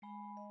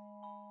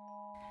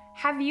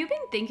Have you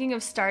been thinking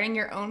of starting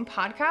your own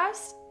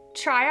podcast?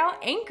 Try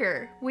out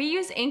Anchor. We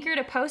use Anchor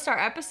to post our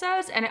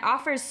episodes, and it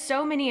offers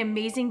so many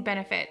amazing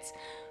benefits.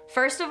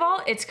 First of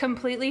all, it's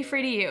completely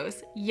free to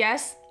use.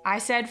 Yes, I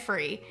said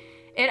free.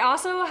 It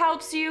also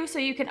helps you so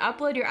you can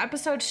upload your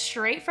episodes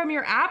straight from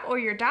your app or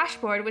your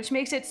dashboard, which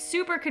makes it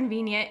super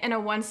convenient and a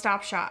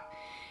one-stop shop.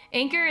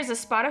 Anchor is a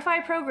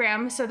Spotify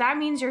program, so that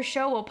means your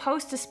show will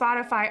post to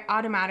Spotify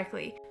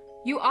automatically.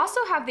 You also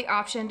have the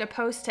option to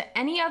post to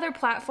any other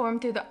platform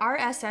through the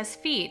RSS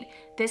feed.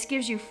 This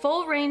gives you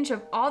full range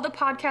of all the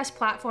podcast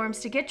platforms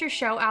to get your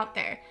show out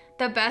there.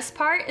 The best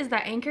part is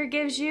that Anchor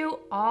gives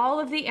you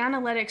all of the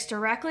analytics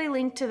directly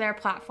linked to their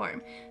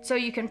platform, so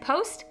you can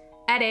post,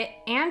 edit,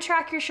 and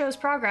track your show's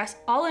progress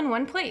all in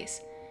one place.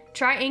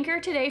 Try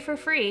Anchor today for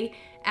free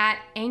at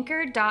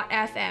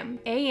anchor.fm,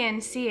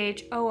 anchor.fm.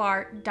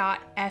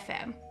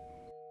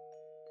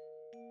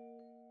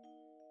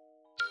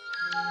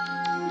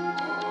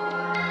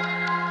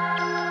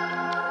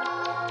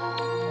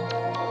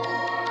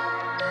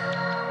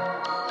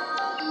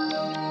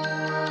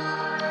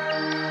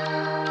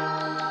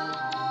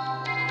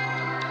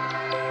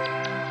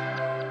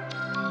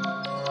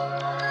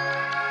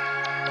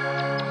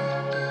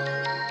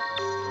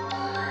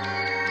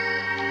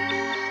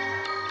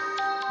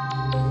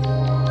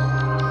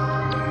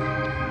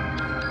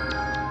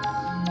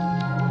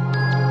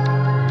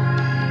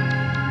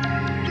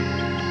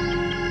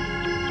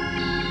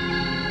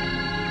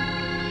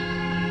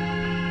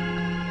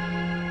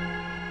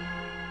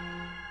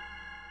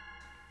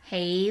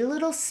 Hey,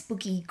 little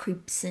spooky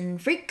creeps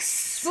and freaks.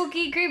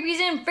 Spooky creepies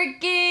and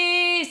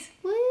freakies!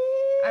 Woo.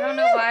 I don't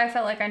know why I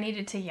felt like I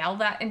needed to yell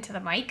that into the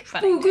mic,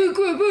 but Spooky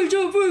creepies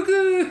and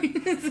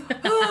freakies!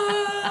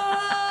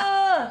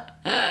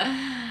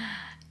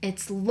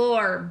 It's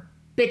lore,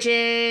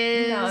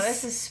 bitches. No,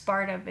 this is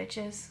Sparta,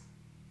 bitches.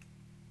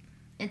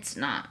 It's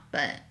not,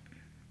 but...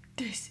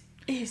 This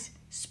is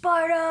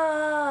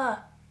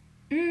Sparta!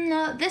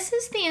 No, this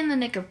is the In the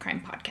Nick of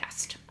Crime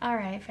podcast. All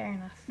right, fair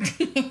enough.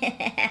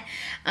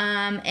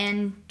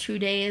 And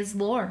today is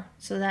lore.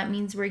 So that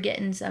means we're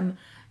getting some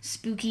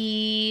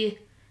spooky,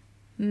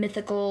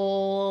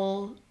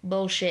 mythical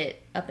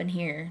bullshit up in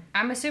here.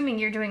 I'm assuming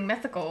you're doing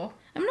mythical.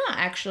 I'm not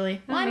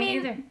actually. No, me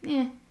either.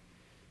 Yeah.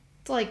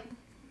 It's like,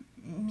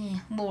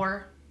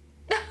 lore.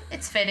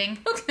 It's fitting.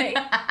 Okay.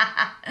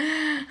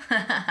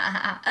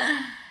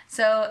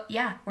 So,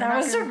 yeah. That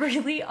was a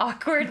really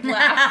awkward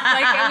laugh.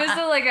 Like, it was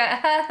like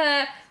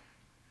a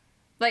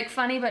like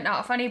funny but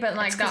not funny, but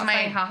like not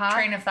funny, haha. My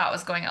train of thought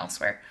was going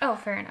elsewhere. Oh,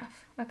 fair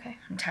enough. Okay.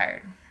 I'm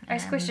tired. I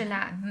squished a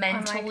gnat.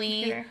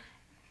 Mentally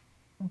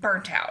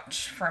burnt out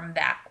from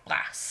that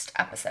last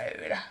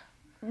episode.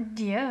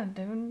 Yeah,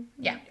 dude.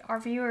 Yeah. Our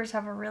viewers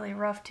have a really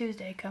rough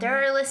Tuesday coming.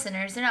 They're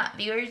listeners. They're not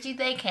viewers.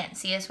 They can't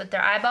see us with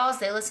their eyeballs.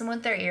 They listen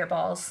with their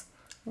earballs.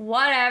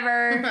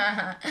 Whatever.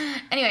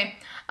 Anyway,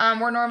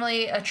 we're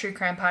normally a true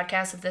crime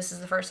podcast. If this is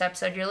the first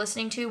episode you're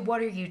listening to,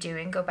 what are you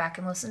doing? Go back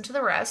and listen to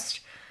the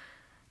rest.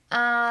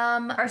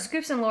 Our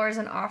Scoops and Lore is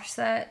an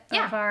offset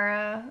of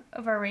our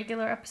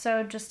regular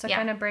episode, just to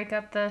kind of break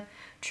up the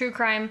true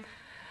crime.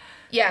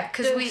 Yeah,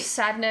 because we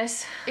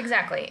sadness.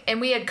 Exactly,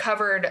 and we had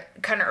covered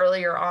kind of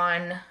earlier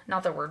on.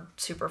 Not that we're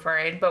super far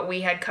in, but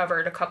we had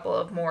covered a couple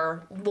of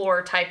more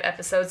lore type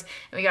episodes,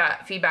 and we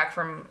got feedback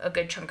from a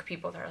good chunk of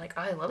people that are like,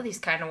 "Oh, I love these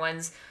kind of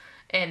ones,"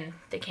 and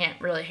they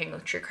can't really hang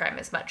with true crime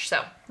as much.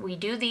 So we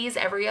do these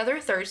every other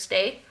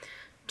Thursday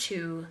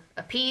to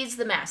appease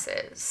the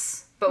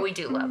masses. But we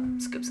do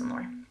love Scoops and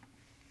Lore.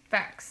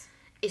 Facts.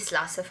 It's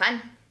lots of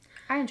fun.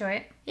 I enjoy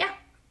it. Yeah.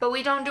 But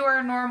we don't do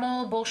our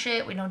normal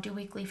bullshit. We don't do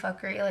weekly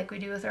fuckery like we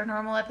do with our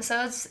normal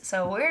episodes.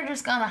 So we're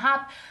just gonna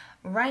hop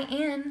right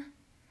in.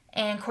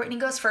 And Courtney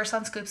goes first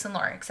on Scoops and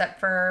Lore, except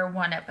for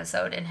one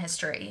episode in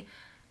history.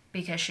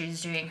 Because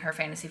she's doing her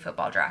fantasy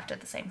football draft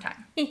at the same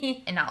time.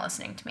 And not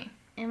listening to me.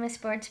 I'm a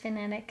sports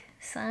fanatic.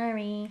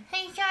 Sorry.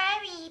 Hey,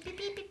 sorry. Beep,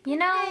 beep, beep, You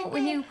know,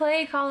 when you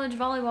play college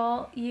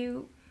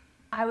volleyball,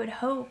 I would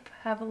hope,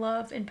 have a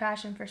love and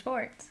passion for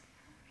sports.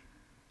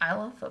 I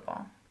love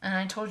football. And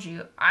I told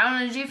you, I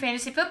want to do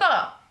fantasy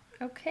football.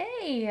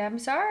 Okay, I'm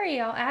sorry.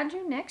 I'll add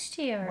you next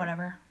year.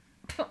 Whatever.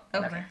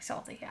 Okay,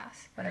 salty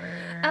ass. Whatever.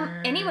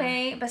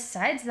 Anyway,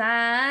 besides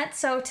that,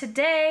 so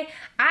today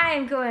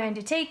I'm going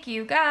to take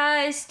you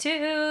guys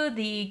to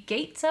the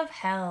gates of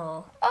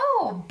hell.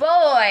 Oh,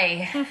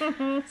 boy.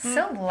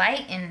 So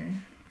light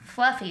and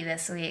fluffy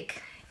this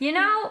week. You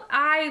know,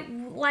 I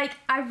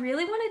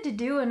really wanted to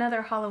do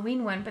another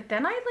Halloween one, but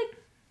then I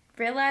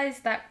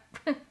realized that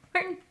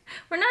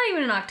we're not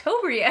even in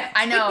October yet.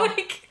 I know.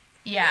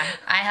 Yeah,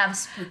 I have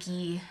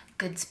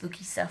good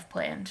spooky stuff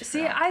planned.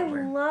 See, I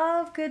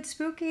love good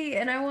spooky,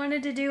 and I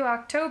wanted to do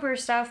October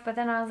stuff, but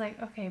then I was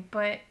like, okay,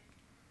 but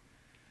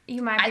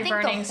you might be burning some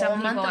people out. I think the whole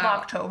month of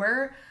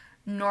October,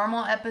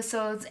 normal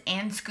episodes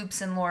and Scoops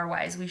and Lore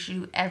wise, we should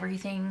do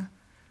everything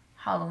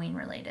Halloween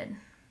related.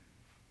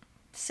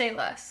 Say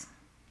less.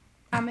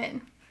 I'm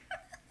in.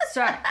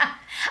 Sorry.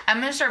 I'm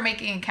going to start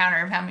making a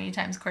counter of how many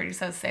times Courtney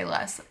says say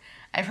less.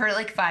 I've heard it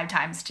like 5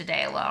 times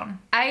today alone.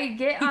 I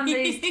get on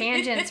these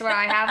tangents where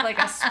I have like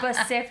a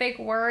specific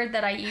word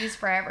that I use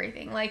for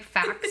everything. Like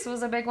facts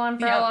was a big one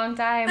for a long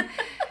time.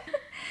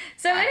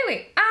 So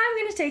anyway, I'm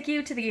going to take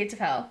you to the gates of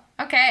hell.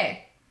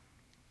 Okay.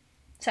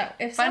 So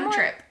if Fun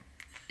trip.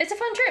 It's a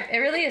fun trip. It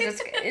really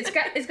is. It's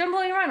going to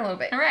blow you around a little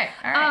bit. All right.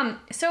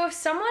 So if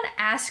someone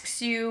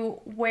asks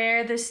you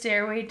where the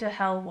Stairway to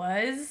Hell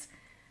was,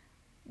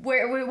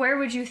 where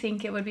would you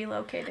think it would be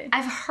located?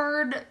 I've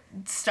heard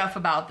stuff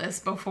about this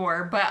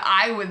before, but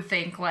I would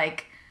think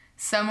like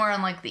somewhere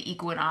on like the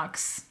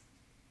equinox.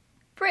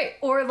 Right.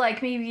 Or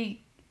like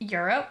maybe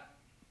Europe.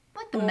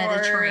 Like the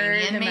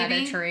Mediterranean, maybe.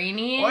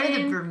 Mediterranean. Or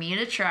the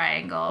Bermuda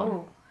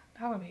Triangle. Oh,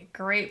 that would be a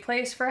great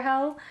place for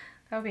hell.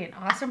 That would be an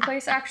awesome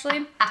place,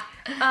 actually.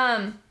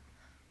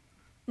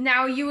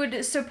 Now, you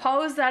would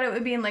suppose that it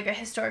would be in, like, a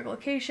historic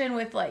location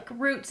with, like,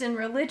 roots in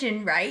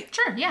religion, right?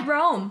 Sure, yeah.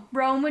 Rome.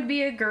 Rome would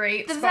be a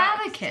great spot.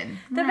 Vatican.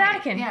 The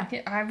Vatican. Yeah.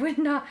 I would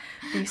not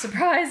be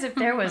surprised if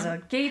there was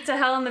a gate to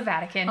hell in the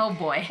Vatican. Oh,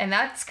 boy. And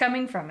that's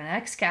coming from an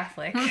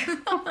ex-Catholic.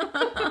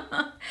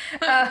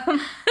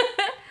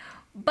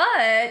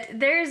 But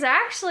there's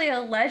actually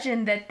a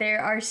legend that there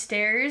are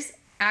stairs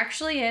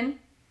actually in,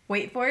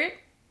 wait for it,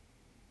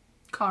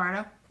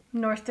 Colorado.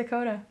 North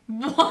Dakota.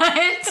 What?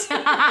 Yep,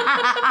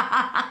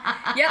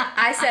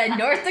 I said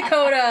North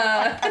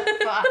Dakota.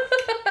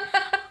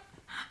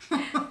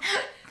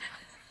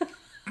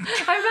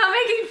 I'm not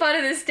making fun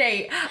of the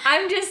state.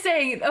 I'm just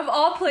saying, of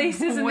all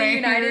places in the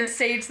United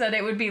States that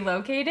it would be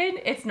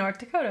located, it's North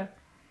Dakota.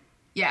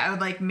 Yeah, I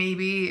would like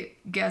maybe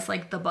guess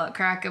like the butt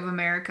crack of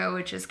America,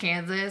 which is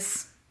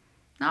Kansas.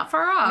 Not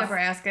far off.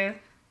 Nebraska.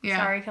 Yeah.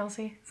 Sorry,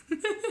 Kelsey.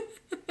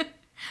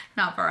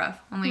 Not far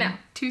off. Only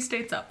 2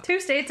 states up. 2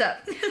 states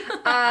up.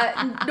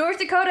 North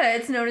Dakota,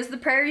 it's known as the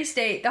Prairie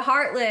State, the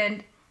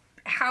Heartland.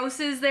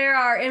 Houses there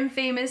are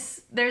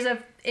infamous. There's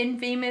a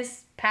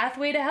infamous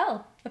pathway to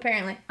hell,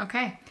 apparently.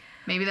 Okay.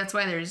 Maybe that's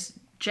why there's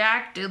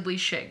jack diddly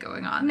shit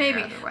going on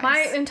Maybe. there otherwise. My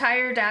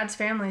entire dad's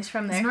family's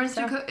from there.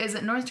 Is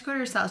it North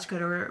Dakota or South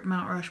Dakota where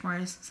Mount Rushmore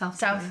is? South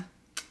Dakota.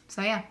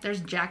 So yeah,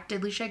 there's jack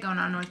diddly shit going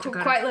on in North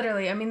Dakota. Quite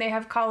literally. I mean, they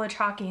have college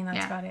hockey and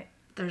that's about it.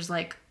 There's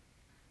like...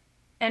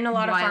 And a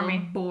lot of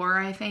farming. Boar,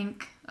 I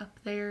think, up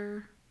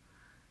there.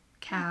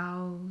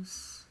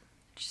 Cows.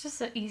 It's just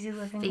an easy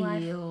living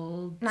life.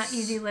 Fields. Not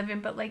easy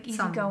living, but like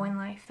easy going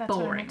life. That's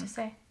what I meant to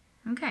say.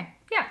 Okay.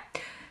 Yeah.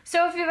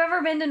 So if you've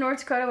ever been to North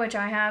Dakota, which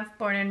I have,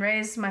 born and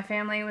raised, my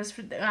family was,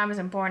 I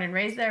wasn't born and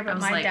raised there, but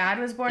my dad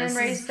was born and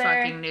raised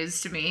there. This is fucking news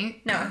to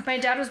me. No, my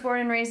dad was born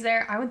and raised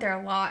there. I went there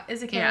a lot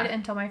as a kid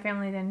until my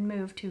family then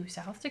moved to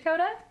South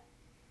Dakota.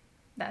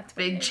 That's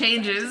big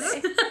changes.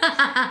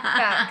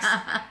 Facts.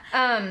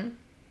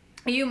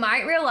 You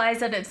might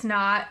realize that it's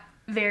not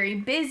very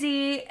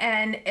busy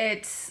and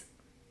it's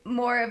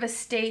more of a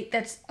state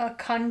that's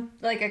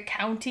like a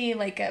county,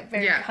 like a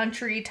very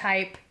country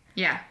type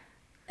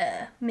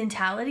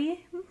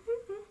mentality.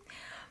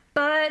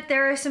 But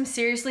there is some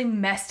seriously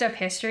messed up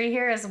history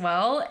here as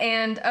well.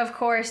 And of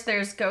course,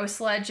 there's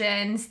ghost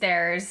legends,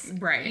 there's,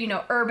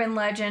 urban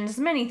legends,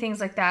 many things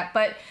like that.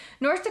 But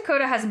North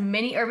Dakota has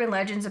many urban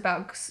legends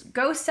about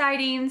ghost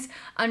sightings,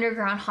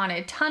 underground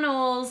haunted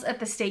tunnels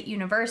at the State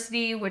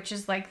University, which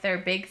is like their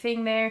big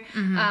thing there.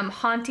 Mm-hmm.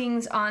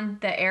 Hauntings on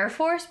the Air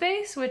Force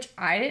Base, which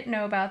I didn't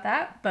know about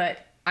that,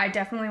 but I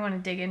definitely want to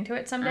dig into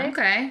it someday.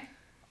 Okay.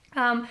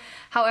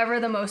 However,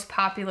 the most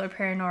popular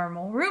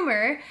paranormal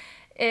rumor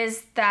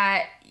is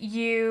that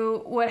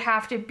you would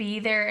have to be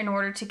there in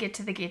order to get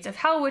to the gates of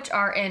hell, which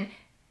are in...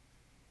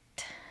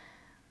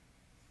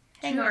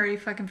 Did you already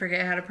fucking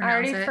forget how to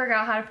pronounce it? I already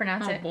forgot how to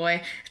pronounce it. Oh,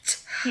 boy.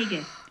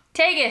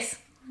 Tegus.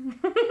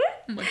 Oh,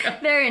 my God.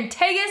 They're in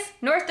Tegus,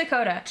 North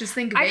Dakota. Just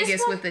think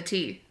Vegas with a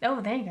T.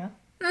 Oh, there you go.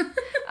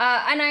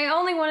 And I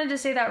only wanted to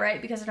say that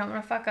right because I don't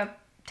want to fuck up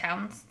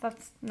towns.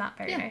 That's not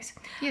very nice.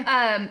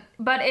 Yeah.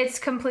 But it's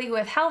complete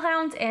with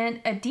hellhounds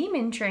and a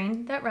demon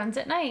train that runs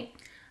at night.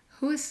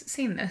 Who has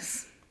seen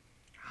this?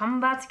 I'm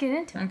about to get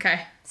into it.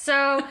 Okay.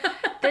 So,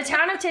 the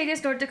town of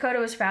Tegus, North Dakota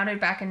was founded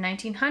back in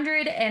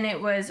 1900, and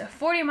it was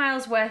 40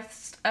 miles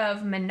west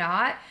of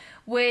Minot,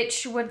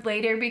 which would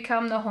later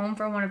become the home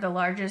for one of the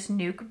largest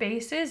nuke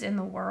bases in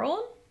the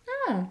world.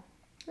 Oh,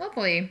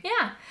 lovely.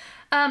 Yeah.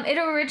 It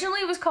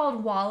originally was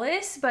called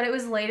Wallace, but it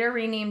was later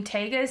renamed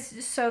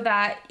Tegus so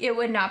that it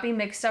would not be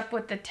mixed up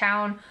with the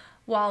town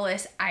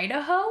Wallace,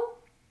 Idaho.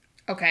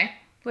 Okay.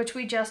 Which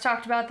we just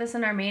talked about this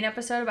in our main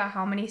episode about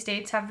how many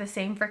states have the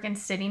same freaking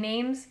city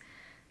names.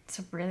 It's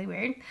really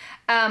weird.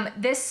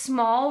 This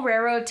small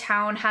railroad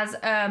town has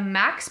a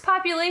max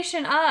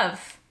population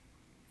of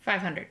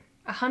 500.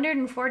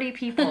 140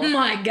 people. Oh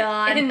my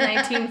God. In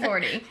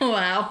 1940.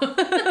 Wow.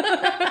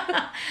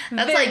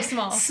 That's very like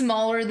small.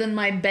 Smaller than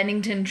my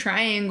Bennington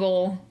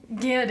Triangle.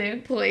 Yeah,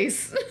 dude.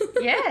 Place.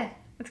 Yeah.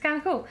 It's kind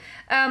of cool.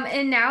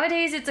 And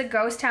nowadays, it's a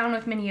ghost town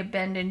with many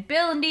abandoned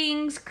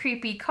buildings,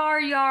 creepy car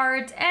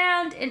yards,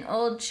 and an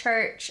old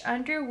church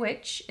under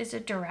which is a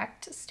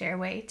direct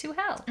stairway to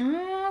hell.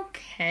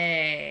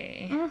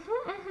 Okay.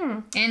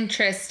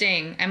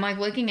 Interesting. I'm like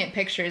looking at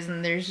pictures,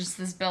 and there's just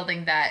this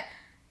building that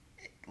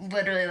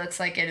literally looks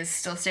like it is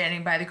still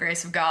standing by the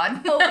grace of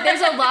God. Oh,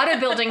 there's a lot of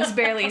buildings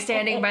barely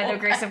standing by the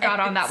grace of God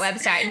on that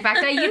website. In fact,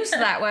 I used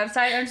that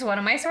website as one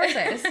of my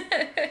sources.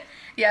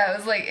 Yeah,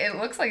 it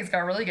looks like it's got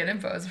really good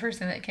info. It's the first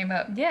thing that came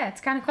up. Yeah, it's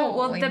kind of cool.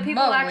 Holy well, the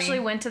people moly. actually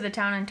went to the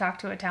town and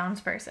talked to a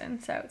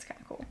townsperson, so it's kind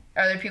of cool.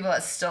 Are there people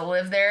that still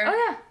live there?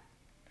 Oh, yeah.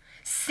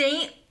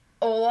 St.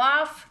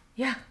 Olaf?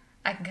 Yeah.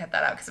 I can cut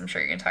that out because I'm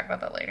sure you're going to talk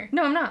about that later.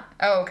 No, I'm not.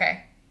 Oh,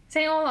 okay.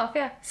 St. Olaf,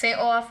 yeah. St.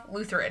 Olaf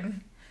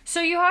Lutheran. So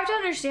you have to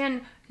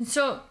understand,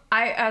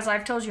 as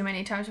I've told you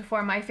many times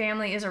before, my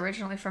family is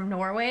originally from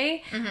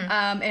Norway,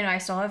 and I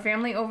still have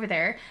family over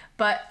there,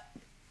 but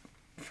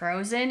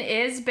Frozen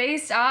is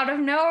based out of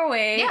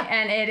Norway,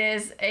 and it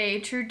is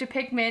a true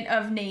depiction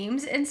of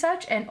names and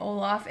such, and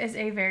Olaf is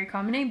a very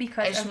common name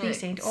because of the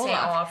Saint Olaf.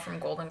 Saint Olaf from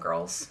Golden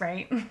Girls.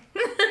 Right.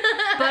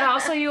 But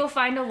also you will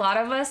find a lot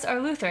of us are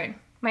Lutheran.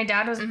 My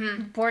dad was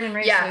born and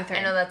raised Lutheran. Yeah,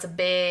 I know that's a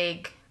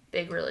big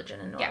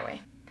religion in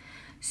Norway. Yeah.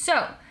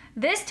 So,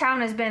 this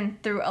town has been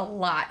through a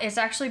lot. It's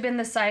actually been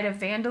the site of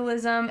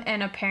vandalism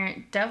and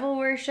apparent devil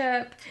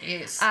worship.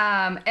 Yes.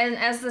 And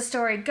as the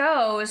story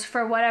goes,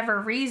 for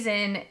whatever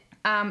reason,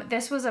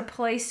 this was a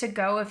place to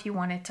go if you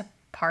wanted to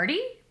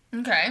party.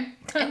 Okay.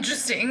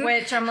 Interesting.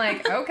 Which I'm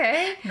like,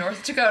 okay.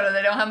 North Dakota,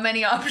 they don't have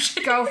many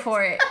options. Go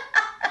for it.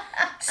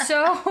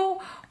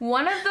 So,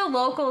 one of the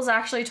locals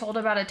actually told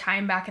about a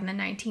time back in the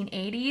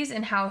 1980s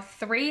and how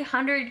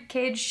 300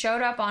 kids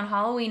showed up on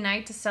Halloween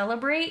night to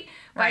celebrate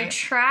by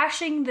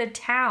trashing the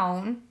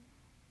town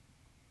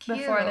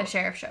before the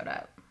sheriff showed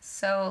up.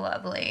 So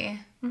lovely.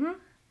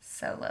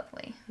 So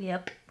lovely.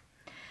 Yep.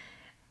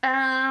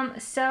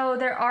 So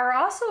there are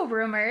also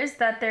rumors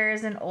that there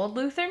is an old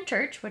Lutheran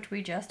church, which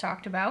we just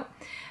talked about,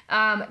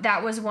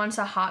 that was once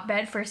a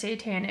hotbed for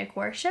satanic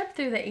worship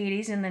through the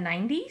 80s and the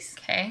 90s.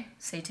 Okay.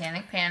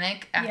 Satanic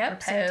panic.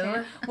 Apropos.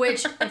 Yep.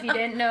 Which, if you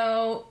didn't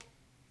know,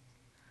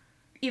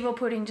 Evil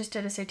Pudding just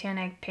did a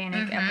satanic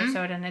panic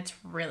episode, and it's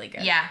really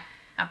good. Yeah,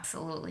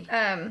 absolutely.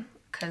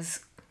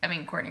 Because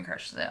Courtney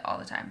crushes it all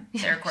the time.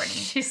 Sarah Courtney.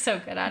 She's so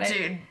good at it.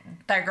 Dude,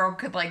 that girl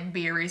could,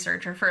 be a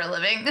researcher for a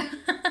living.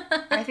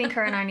 I think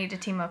her and I need to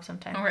team up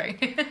sometime. All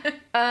right.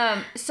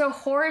 So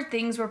horrid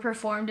things were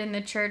performed in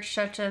the church,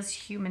 such as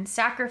human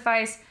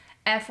sacrifice.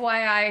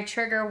 FYI,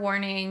 trigger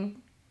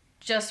warning.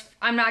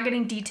 I'm not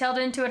getting detailed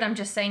into it. I'm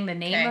just saying the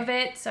name of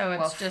it, so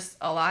it's just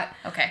a lot.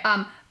 Okay.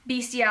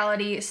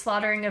 Bestiality,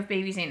 slaughtering of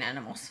babies and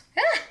animals.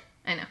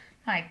 I know.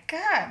 My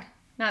God.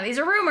 Now, these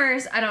are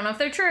rumors. I don't know if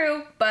they're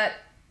true, but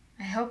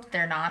I hope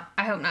they're not.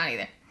 I hope not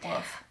either.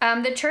 Woof.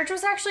 The church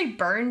was actually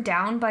burned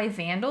down by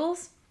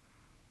vandals,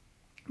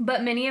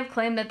 but many have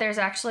claimed that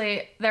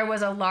there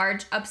was a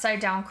large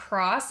upside-down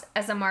cross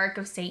as a mark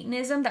of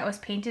Satanism that was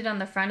painted on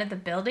the front of the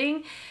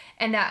building,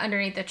 and that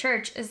underneath the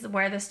church is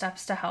where the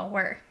steps to hell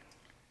were.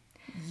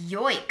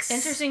 Yoicks.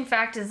 Interesting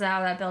fact is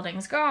now that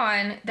building's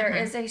gone, there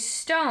is a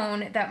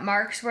stone that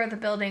marks where the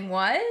building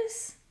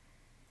was.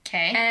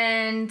 Okay.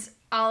 And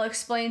I'll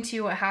explain to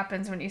you what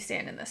happens when you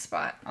stand in this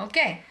spot.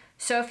 Okay.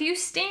 So if you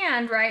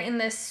stand right in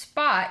this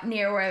spot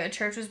near where the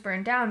church was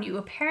burned down, you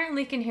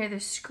apparently can hear the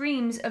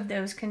screams of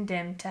those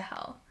condemned to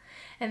hell.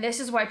 And this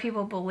is why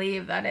people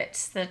believe that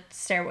it's the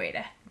stairway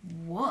to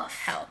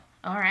hell.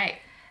 All right.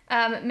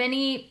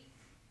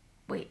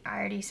 Wait, I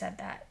already said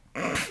that.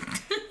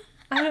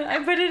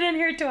 I put it in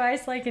here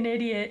twice like an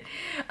idiot.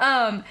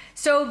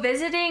 So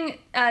visiting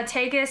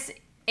Tegus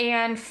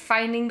and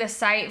finding the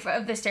site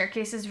of the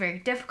staircase is very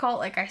difficult,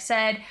 like I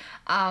said.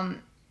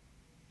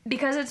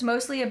 Because it's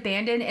mostly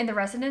abandoned and the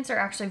residents are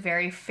actually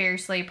very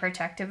fiercely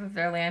protective of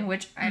their land,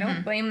 which I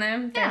don't blame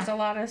them. There's a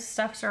lot of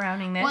stuff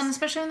surrounding this. Well, and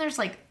especially when there's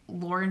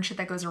lore and shit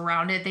that goes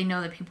around it, they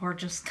know that people are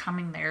just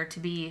coming there to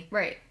be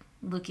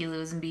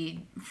looky-loos and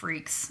be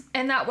freaks.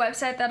 And that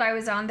website that I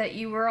was on that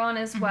you were on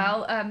as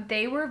well,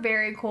 they were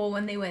very cool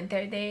when they went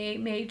there. They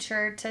made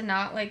sure to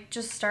not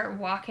just start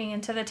walking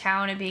into the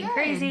town and being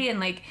crazy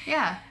and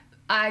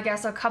I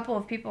guess a couple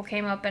of people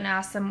came up and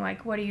asked them,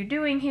 what are you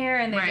doing here?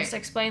 And they just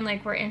explained,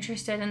 we're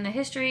interested in the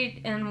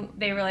history. And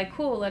they were like,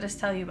 cool, let us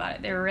tell you about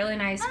it. They were really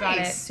nice about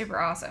it. Super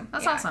awesome.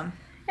 That's awesome.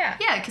 Yeah.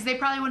 Yeah, because they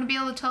probably wouldn't be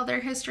able to tell their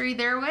history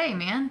their way,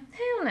 man.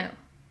 Hell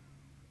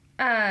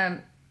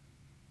no.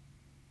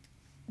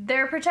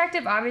 They're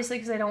protective, obviously,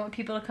 because they don't want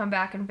people to come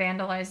back and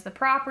vandalize the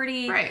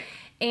property. Right.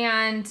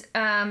 And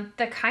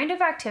the kind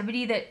of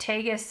activity that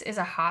Tegus is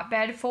a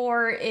hotbed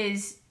for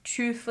is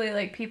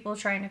truthfully, people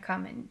trying to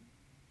come and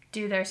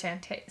do their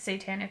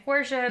satanic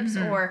worships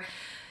or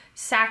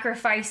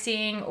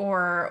sacrificing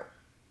or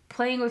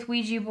playing with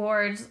Ouija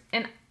boards.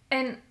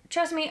 And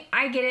trust me,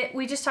 I get it.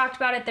 We just talked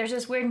about it. There's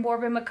this weird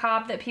morbid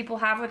macabre that people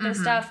have with this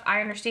stuff.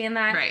 I understand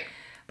that. Right.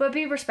 But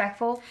be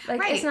respectful.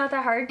 It's not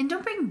that hard. And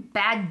don't bring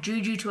bad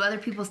juju to other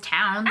people's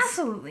towns.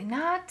 Absolutely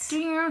not. Do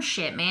your own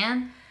shit,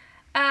 man.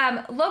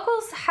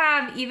 Locals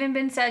have even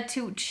been said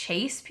to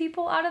chase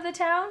people out of the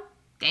town.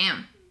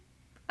 Damn.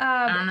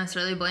 I don't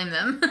necessarily blame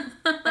them.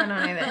 I don't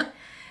either.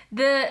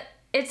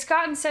 It's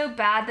gotten so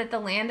bad that the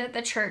land that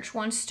the church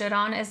once stood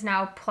on is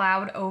now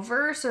plowed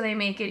over, so they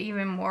make it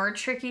even more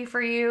tricky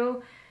for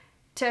you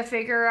to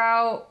figure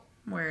out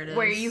where it is,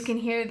 where you can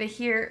hear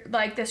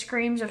the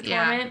screams of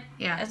torment,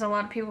 as a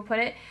lot of people put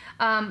it.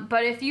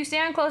 But if you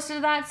stand close to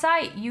that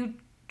site, you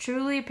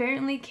truly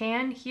apparently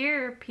can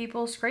hear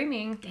people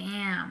screaming.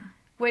 Damn.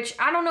 Which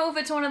I don't know if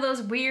it's one of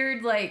those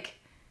weird like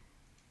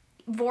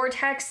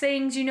vortex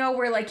things,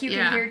 where like you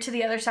can hear to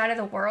the other side of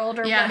the world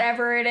or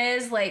whatever it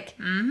is, like,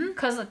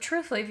 because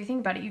truthfully, if you think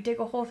about it, you dig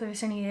a hole through the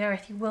center of the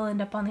earth, you will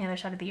end up on the other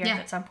side of the earth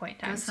at some point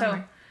in time.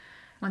 So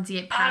once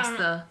you get past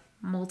the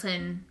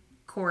molten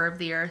core of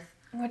the earth,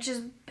 which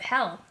is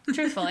hell,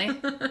 truthfully.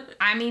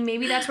 I mean,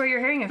 maybe that's where you're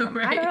hearing it from.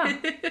 Right. I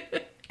don't know.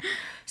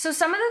 So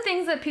some of the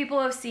things that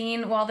people have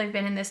seen while they've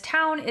been in this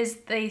town is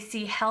they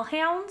see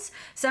hellhounds.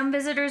 Some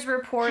visitors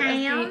report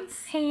hounds.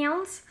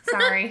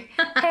 Sorry,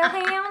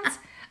 hellhounds.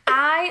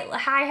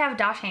 I have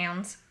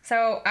dachshunds,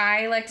 so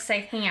I like to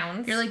say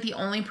hounds. You're like the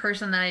only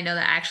person that I know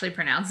that actually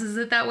pronounces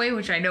it that way,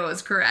 which I know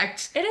is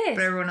correct. It is.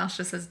 But everyone else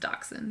just says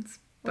dachshunds.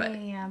 But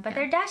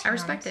they're dachshunds. I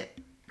respect it.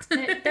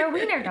 They're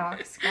wiener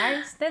dogs,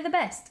 guys. They're the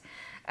best.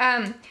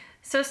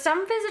 So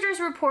some visitors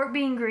report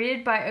being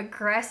greeted by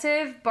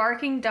aggressive,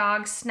 barking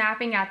dogs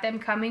snapping at them,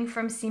 coming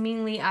from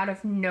seemingly out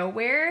of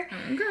nowhere.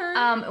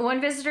 Okay. One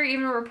visitor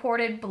even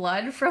reported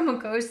blood from a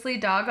ghostly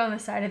dog on the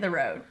side of the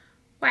road.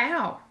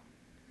 Wow.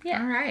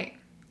 Yeah. All right.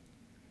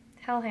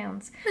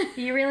 Hellhounds.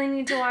 You really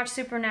need to watch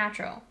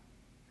Supernatural.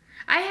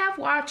 I have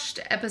watched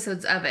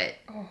episodes of it.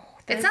 Oh,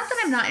 it's not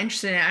that I'm not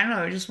interested in it. I don't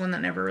know. It's just one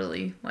that never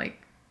really,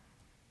 like,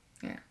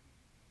 yeah.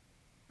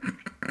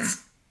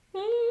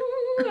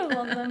 I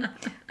love them.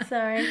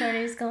 Sorry,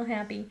 Courtney's still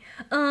happy.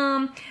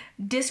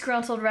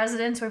 Disgruntled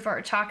residents, we've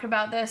already talked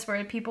about this,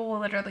 where people will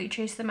literally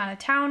chase them out of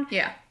town.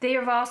 Yeah. They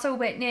have also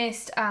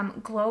witnessed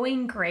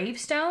glowing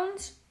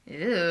gravestones.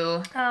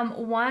 Ew.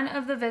 One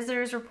of the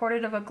visitors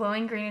reported of a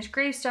glowing greenish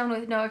gravestone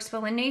with no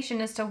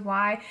explanation as to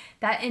why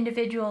that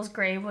individual's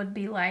grave would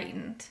be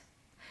lightened.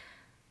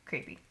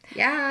 Creepy.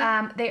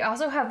 Yeah. They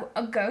also have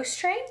a ghost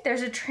train.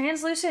 There's a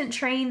translucent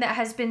train that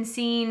has been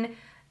seen,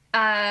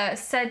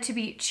 said to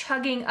be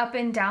chugging up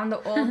and down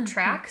the old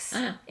tracks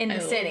in the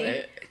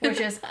city,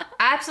 which is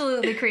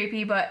absolutely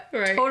creepy, but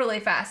totally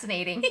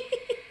fascinating.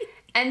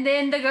 And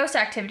then the ghost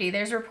activity.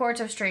 There's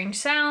reports of strange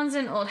sounds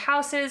in old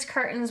houses,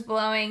 curtains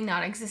blowing,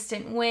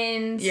 non-existent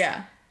winds.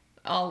 Yeah.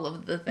 All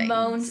of the things.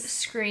 Moans,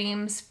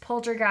 screams,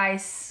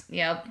 poltergeists.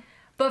 Yep.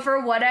 But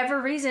for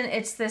whatever reason,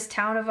 it's this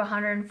town of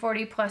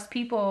 140 plus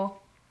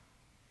people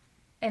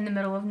in the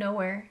middle of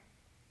nowhere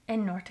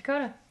in North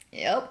Dakota.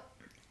 Yep.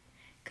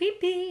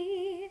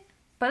 Creepy.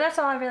 But that's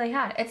all I really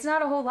had. It's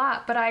not a whole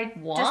lot, but I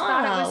just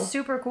thought it was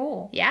super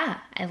cool. Yeah,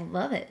 I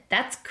love it.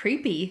 That's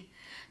creepy.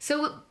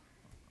 So,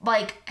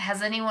 like,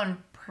 has anyone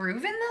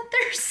proven that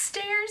there's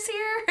stairs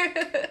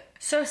here?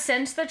 So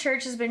since the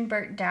church has been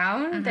burnt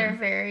down, they're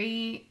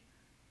very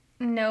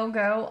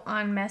no-go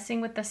on messing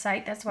with the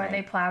site. That's why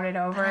they plowed it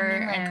over. But I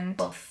mean, like, and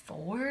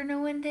before no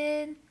one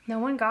did? No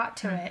one got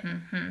to it.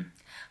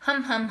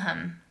 Hum, hum,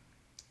 hum.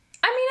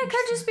 I mean, it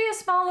could just be a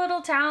small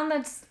little town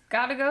that's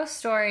got a ghost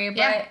story,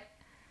 but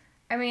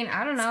I mean,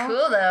 I don't know. It's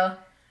cool, though.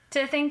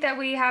 To think that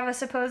we have a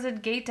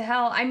supposed gate to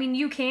hell. I mean,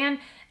 you can...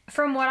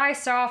 From what I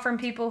saw from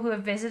people who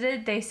have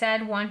visited, they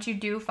said once you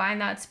do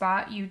find that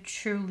spot, you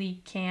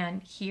truly can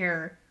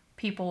hear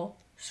people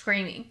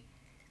screaming.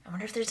 I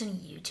wonder if there's any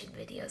YouTube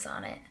videos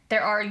on it.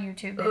 There are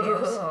YouTube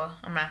videos. Ooh,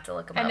 I'm gonna have to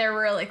look them up. And they're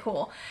really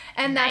cool.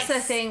 And that's the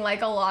thing,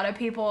 like, a lot of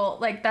people,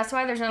 like, that's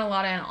why there's not a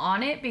lot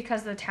on it,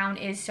 because the town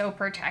is so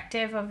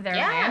protective of their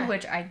land,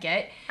 which I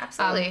get.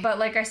 Absolutely. But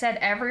like I said,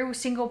 every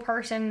single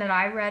person that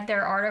I read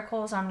their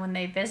articles on when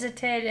they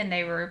visited and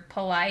they were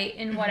polite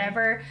and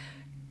whatever...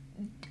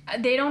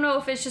 They don't know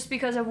if it's just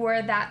because of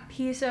where that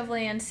piece of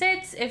land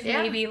sits, if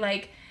maybe,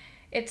 like,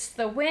 it's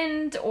the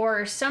wind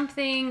or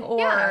something,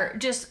 or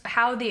just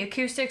how the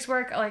acoustics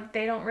work. Like,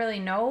 they don't really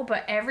know,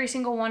 but every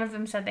single one of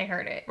them said they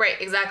heard it. Right,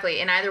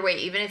 exactly. And either way,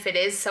 even if it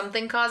is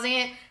something causing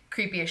it,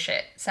 creepy as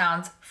shit.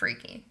 Sounds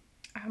freaky.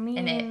 I mean...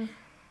 And it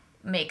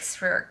makes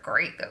for a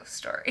great ghost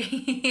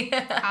story.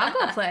 I'll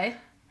go play.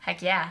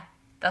 Heck yeah.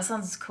 That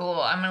sounds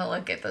cool. I'm going to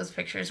look at those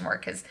pictures more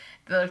because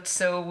they looked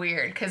so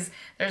weird. Because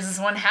there's this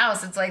one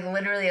house. It's like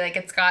literally like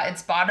it's got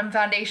its bottom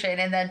foundation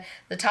and then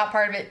the top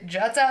part of it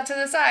juts out to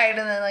the side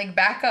and then like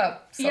back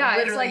up. So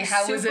literally, it's like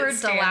how super was it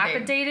standing?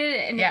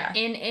 Dilapidated and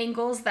in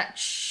angles that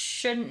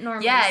shouldn't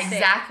normally sit.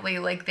 Exactly.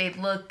 Like they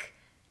look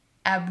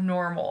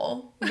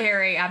abnormal.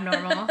 Very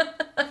abnormal.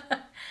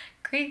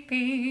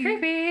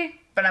 Creepy.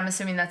 But I'm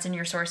assuming that's in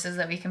your sources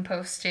that we can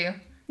post to.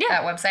 Yeah.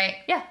 That website?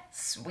 Yeah.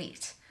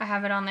 Sweet. I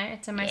have it on there.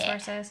 It's in my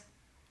sources.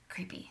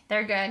 Creepy.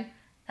 They're good.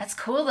 That's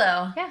cool,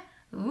 though. Yeah.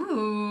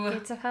 Ooh.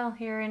 Gates of Hell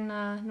here in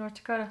North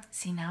Dakota.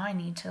 See, now I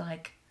need to,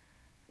 like,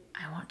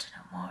 I want to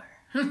know more.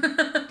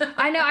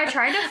 I know, I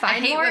tried to find I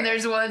hate more. when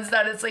there's ones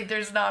that it's like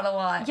there's not a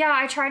lot. Yeah,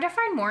 I tried to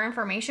find more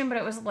information, but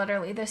it was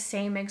literally the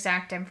same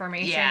exact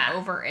information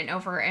over and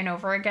over and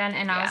over again.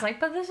 And I was like,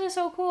 but this is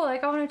so cool.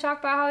 Like, I want to talk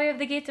about how we have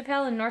the gates of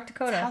hell in North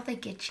Dakota. That's how they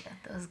get you.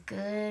 Those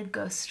good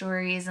ghost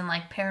stories and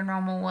like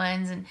paranormal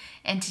ones and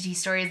entity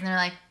stories. And they're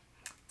like,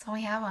 that's all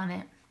we have on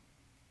it.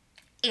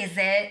 Is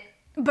it?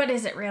 But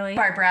is it really?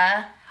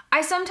 Barbara.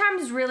 I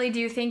sometimes really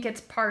do think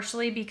it's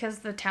partially because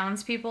the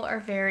townspeople are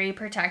very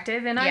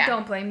protective, and I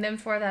don't blame them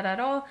for that at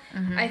all.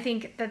 Mm-hmm. I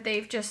think that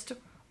they've just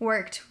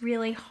worked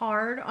really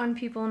hard on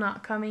people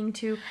not coming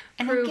to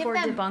prove or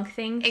debunk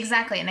things.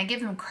 Exactly, and I give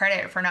them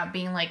credit for not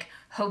being like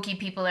hokey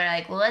people that are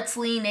like, let's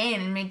lean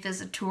in and make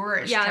this a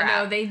tourist trap.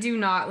 No, they do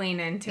not lean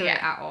into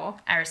it at all.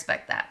 I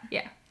respect that.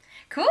 Yeah.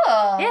 Cool.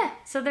 Yeah,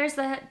 so there's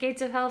the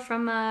gates of hell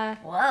from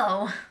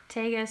Whoa.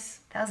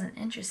 Tegas. That was an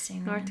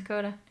interesting North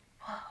Dakota.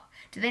 Whoa.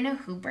 Do they know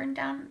who burned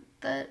down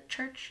the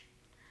church?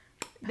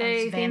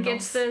 They think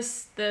it's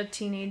the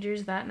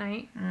teenagers that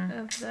night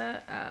of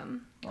the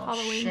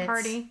Halloween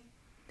party.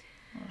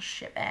 Little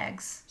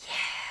shitbags.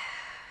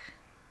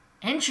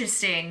 Yeah.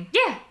 Interesting.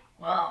 Yeah.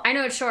 Whoa. I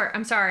know it's short.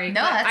 I'm sorry.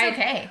 No, that's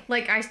okay.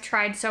 Like, I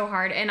tried so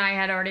hard, and I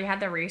had already had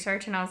the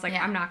research, and I was like,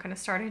 I'm not going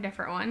to start a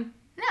different one.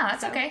 No,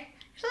 that's okay.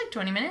 It's like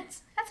 20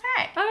 minutes. That's all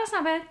right. Oh, that's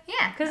not bad.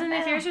 Yeah. Because then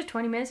if yours was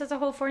 20 minutes, that's a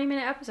whole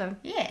 40-minute episode.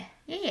 Yeah.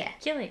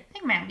 Kill it. I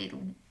think mine would be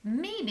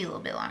maybe a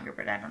little bit longer,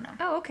 but I don't know.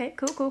 Oh, okay.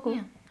 Cool.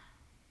 Yeah.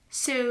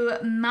 So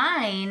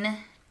mine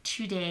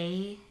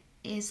today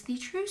is the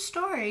true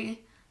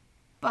story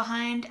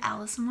behind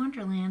Alice in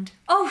Wonderland.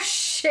 Oh,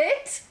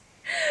 shit.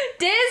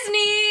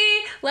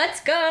 Disney!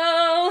 Let's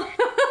go!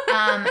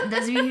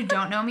 Those of you who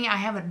don't know me, I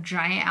have a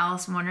giant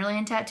Alice in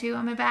Wonderland tattoo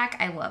on my back.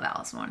 I love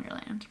Alice in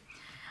Wonderland.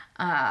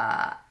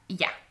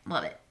 Yeah,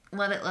 love it.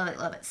 Love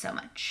it so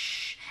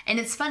much. And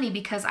it's funny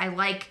because I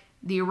like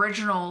the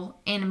original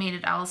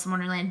animated Alice in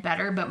Wonderland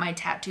better, but my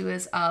tattoo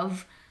is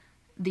of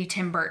the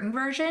Tim Burton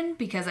version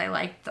because I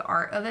like the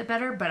art of it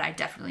better, but I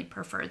definitely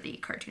prefer the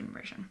cartoon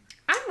version.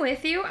 I'm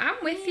with you.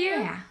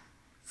 Yeah.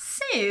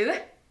 So,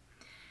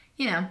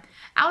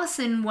 Alice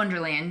in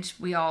Wonderland,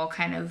 we all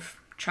kind of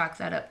chalk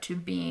that up to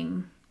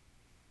being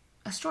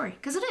a story.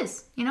 Because it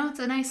is. It's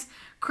a nice,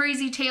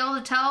 crazy tale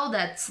to tell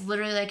that's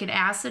literally like an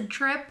acid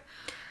trip.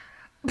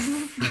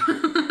 Truthfully,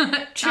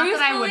 not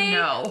that I would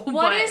know.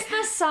 What is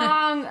the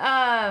song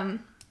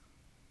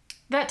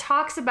that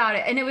talks about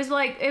it? And it was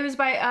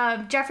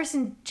by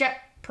Jefferson Jet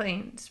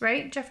Planes,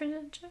 right?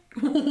 Jefferson Jet.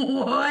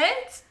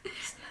 What?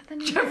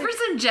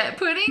 Jefferson Jet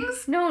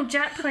Puddings? No,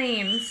 Jet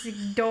Planes.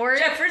 Dort.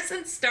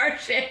 Jefferson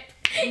Starship.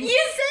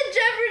 You said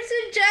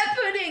Jefferson Jet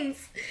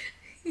Puddings.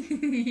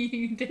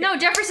 No,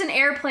 Jefferson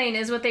Airplane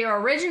is what they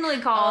were originally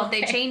called. Okay.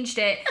 They changed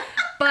it.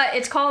 But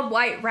it's called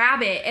White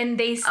Rabbit, and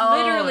they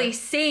literally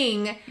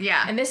sing.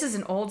 Yeah. And this is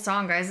an old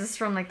song, guys. This is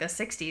from like the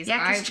 60s.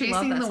 Yeah, because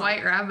Chasing the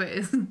White Rabbit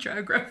is a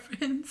drug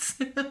reference.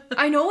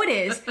 I know it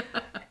is.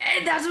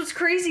 And that's what's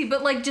crazy.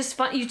 But like, just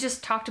fun. You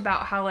just talked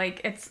about how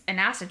like it's an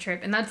acid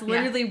trip, and that's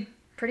literally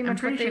pretty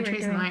much what they were doing.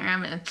 Chasing the White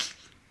Rabbit,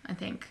 I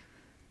think.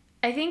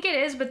 I think it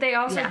is, but they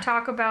also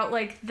talk about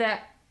like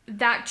that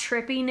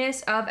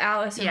trippiness of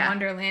Alice in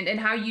Wonderland and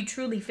how you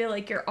truly feel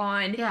like you're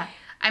on. Yeah.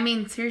 I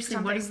mean, seriously,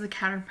 what is the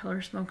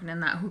caterpillar smoking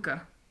in that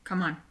hookah?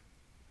 Come on.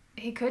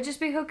 He could just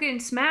be hooking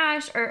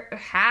smash or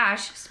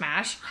hash.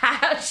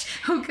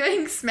 Hookah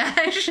and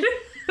smash.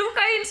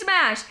 Hookah and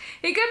smash.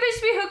 He could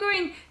just be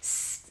hooking.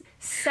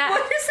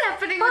 What is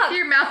happening with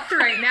your mouth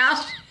right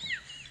now?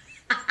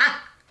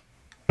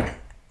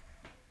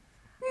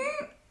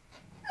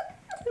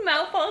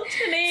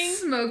 Malfunctioning.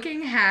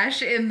 Smoking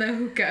hash in the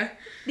hookah.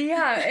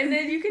 Yeah, and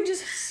then you can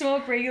just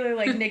smoke regular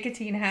like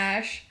nicotine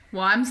hash.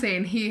 Well, I'm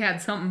saying he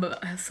had something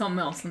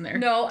else in there.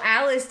 No,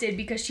 Alice did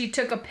because she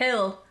took a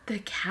pill. The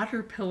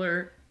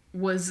caterpillar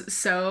was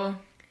so...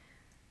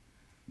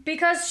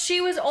 Because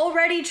she was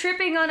already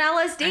tripping on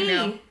LSD. I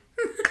know.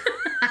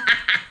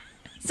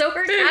 So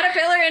her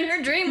caterpillar in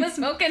her dream was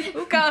smoking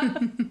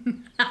hookah.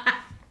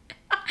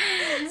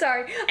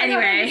 Sorry.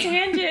 Anyway. I got on a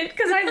tangent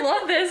because I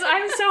love this.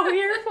 I'm so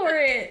here for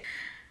it.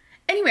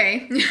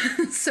 Anyway,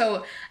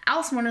 so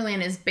Alice in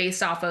Wonderland is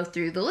based off of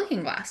Through the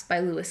Looking Glass by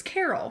Lewis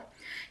Carroll.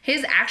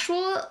 His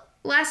actual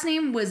last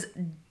name was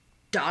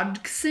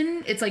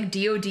Dodgson. It's like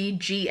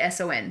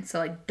Dodgson. So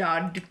like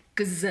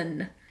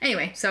Dodgson.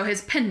 Anyway, so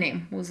his pen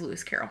name was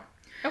Lewis Carroll.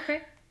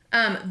 Okay.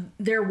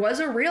 There was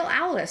a real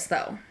Alice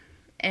though.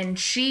 And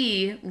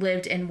she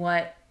lived in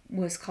what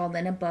was called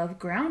an above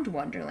ground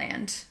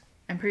wonderland.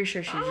 I'm pretty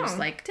sure she's just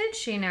like... Did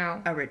she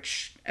now? A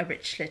rich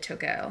little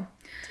girl.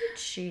 Did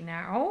she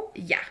now?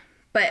 Yeah.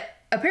 But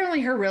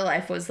apparently her real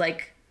life was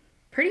like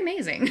pretty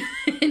amazing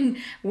and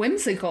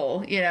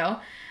whimsical,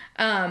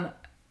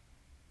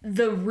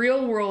 The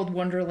real world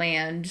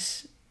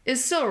Wonderland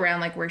is still around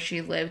like where she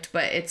lived,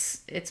 but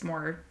it's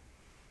more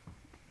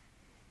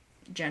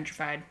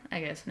gentrified,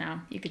 I guess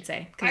now you could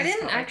say. I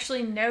didn't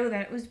actually know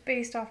that it was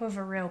based off of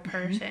a real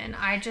person.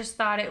 Mm-hmm. I just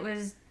thought it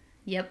was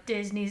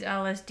Disney's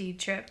LSD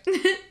trip.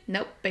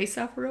 Nope, based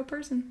off a real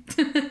person.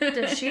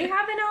 Does she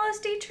have an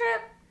LSD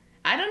trip?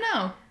 I don't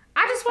know.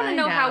 I just want to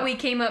know how out. we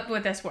came up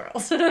with this world. I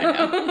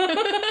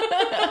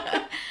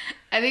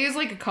think it's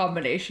like a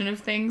combination of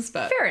things,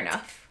 but Fair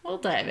enough. we'll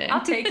dive in.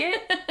 I'll take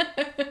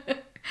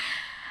it.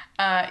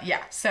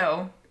 Yeah,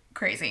 so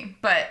crazy.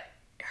 But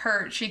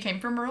she came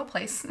from a real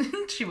place.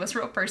 She was a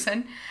real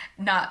person.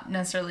 Not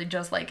necessarily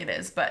just like it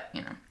is, but,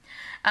 you know.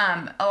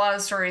 A lot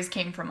of stories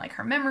came from, like,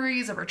 her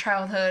memories of her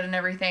childhood and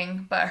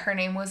everything, but her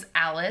name was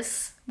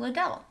Alice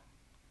Liddell.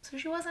 So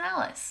she wasn't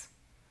Alice.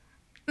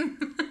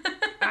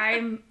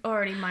 I'm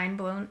already mind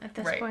blown at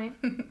this point.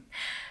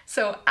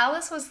 So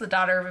Alice was the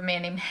daughter of a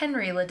man named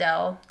Henry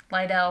Liddell,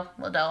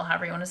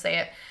 however you want to say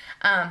it.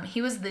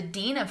 He was the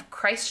dean of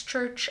Christ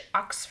Church,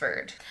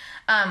 Oxford.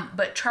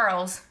 But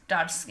Charles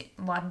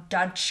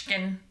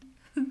Dodgkin,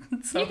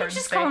 so You can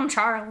just call him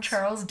Charles.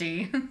 Charles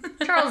D.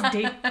 Charles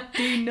D.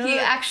 He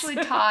actually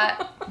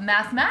taught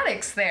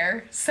mathematics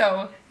there.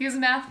 So he was a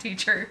math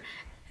teacher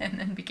and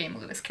then became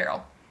Lewis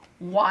Carroll.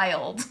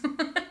 Wild.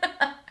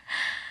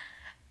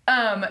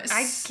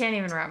 I can't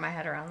even wrap my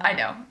head around that. I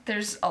know.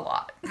 There's a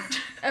lot.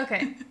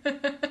 Okay.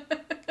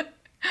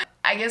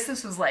 I guess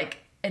this was like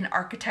an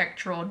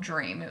architectural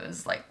dream. It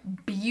was like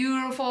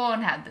beautiful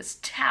and had this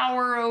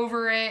tower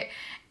over it.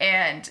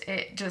 And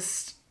it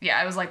just,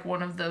 it was like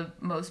one of the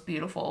most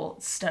beautiful,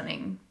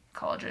 stunning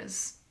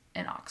colleges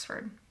in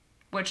Oxford.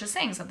 Which is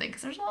saying something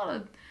because there's a lot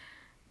of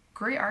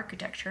great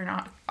architecture in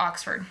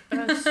Oxford.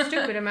 A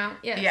stupid amount,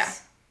 yes. Yeah.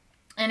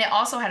 And it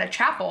also had a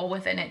chapel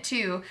within it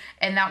too,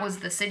 and that was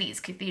the city's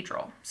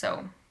cathedral.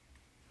 So,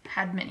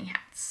 had many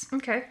hats.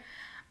 Okay.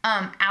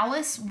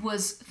 Alice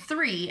was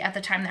 3 at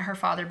the time that her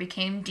father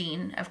became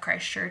dean of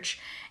Christ Church,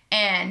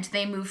 and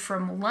they moved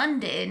from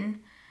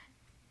London,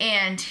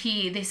 and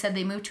they said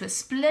they moved to a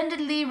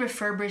splendidly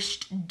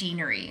refurbished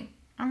deanery.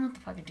 I don't know what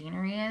the fuck a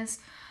deanery is,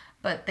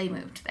 but they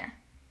moved there.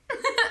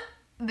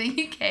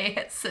 The UK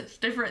has such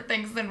different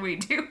things than we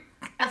do.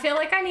 I feel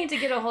like I need to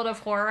get a hold of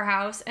Horror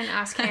House and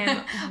ask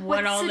him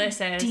what all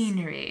this is.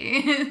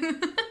 Deanery.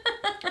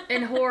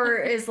 And horror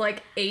is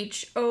like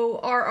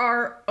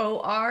HORROR,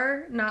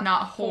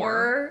 not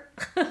horror.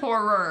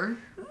 Horror.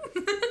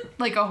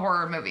 Like a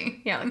horror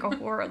movie. Yeah, like a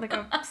horror, like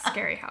a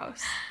scary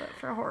house, but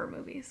for horror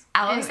movies.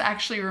 Alice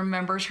actually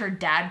remembers her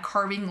dad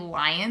carving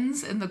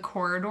lions in the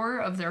corridor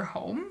of their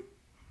home.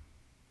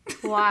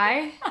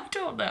 Why? I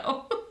don't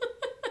know.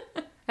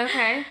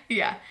 Okay.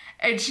 Yeah.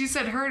 And she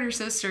said her and her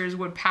sisters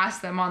would pass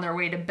them on their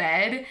way to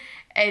bed.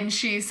 And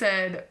she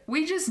said,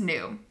 we just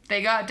knew.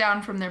 They got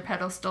down from their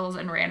pedestals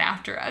and ran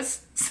after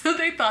us. So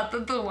they thought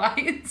that the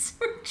lions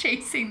were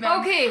chasing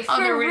them. Okay,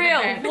 on their for way real.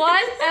 to bed.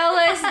 What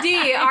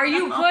LSD are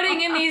you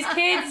putting in these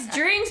kids'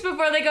 drinks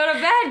before they go to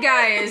bed,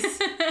 guys?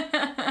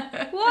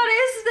 What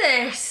is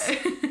this?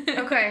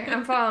 Okay,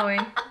 I'm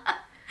following.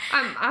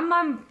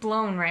 I'm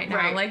blown right now,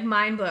 Right. like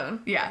mind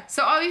blown. Yeah.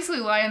 So obviously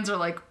lions are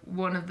like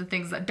one of the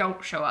things that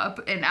don't show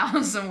up in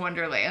Alice in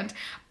Wonderland.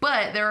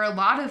 But there are a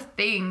lot of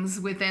things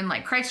within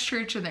like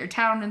Christchurch and their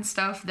town and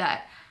stuff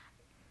that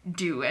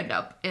do end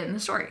up in the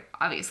story,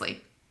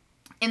 obviously.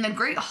 In the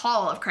Great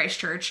Hall of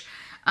Christchurch,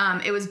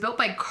 it was built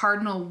by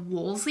Cardinal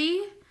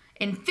Wolsey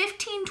in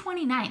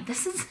 1529.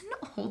 This is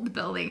an old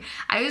building.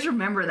 I always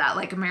remember that.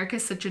 Like,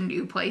 America's such a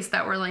new place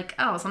that we're like,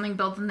 oh, something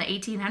built in the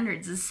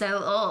 1800s is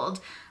so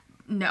old.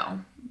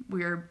 No,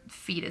 we're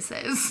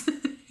fetuses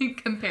in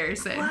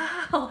comparison.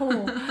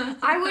 Wow.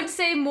 I would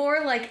say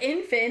more like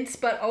infants,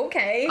 but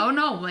okay. Oh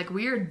no, like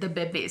we're the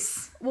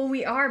babies. Well,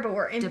 we are, but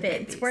we're infants.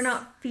 babies. We're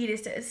not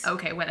fetuses.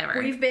 Okay,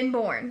 whatever. We've been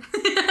born.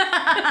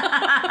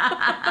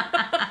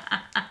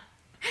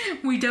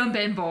 We done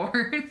been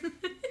born.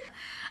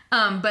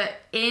 But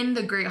in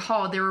the Great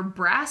Hall, there were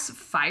brass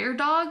fire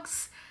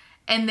dogs,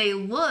 and they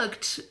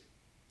looked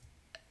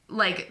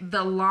like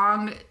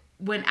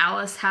when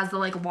Alice has the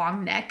like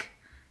long neck,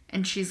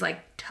 and she's like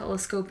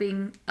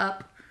telescoping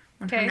up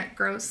when her neck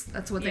grows.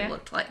 That's what they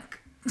looked like.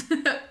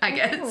 I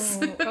guess.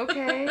 Oh,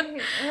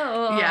 okay.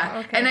 Oh,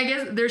 yeah. okay. And I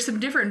guess there's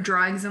some different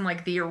drawings in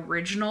like the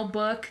original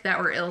book that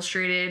were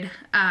illustrated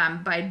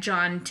by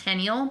John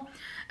Tenniel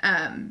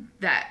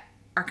that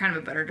are kind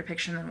of a better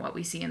depiction than what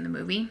we see in the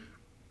movie.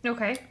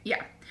 Okay.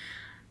 Yeah.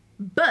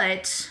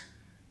 But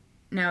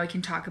now we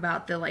can talk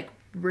about the like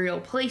real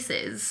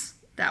places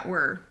that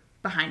were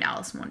behind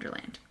Alice in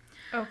Wonderland.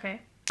 Okay.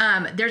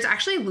 There's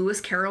actually a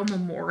Lewis Carroll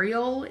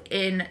Memorial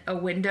in a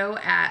window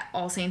at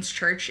All Saints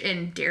Church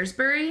in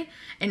Daresbury,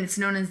 and it's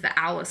known as the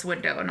Alice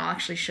window, and I'll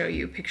actually show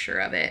you a picture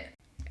of it.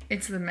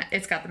 It's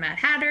got the Mad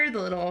Hatter, the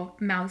little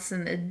mouse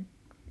in the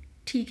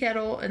tea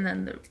kettle, and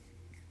then the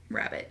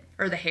rabbit,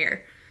 or the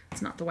hare.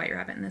 It's not the white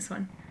rabbit in this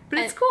one, but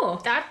it's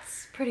cool.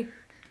 That's pretty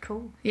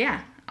cool.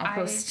 Yeah,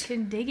 I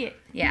can dig it.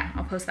 Yeah,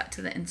 I'll post that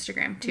to the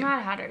Instagram too.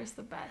 Mad Hatter is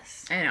the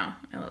best. I know,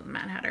 I love the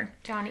Mad Hatter.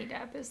 Johnny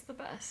Depp is the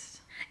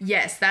best.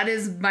 Yes, that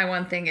is my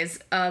one thing is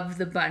of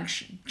the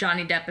bunch,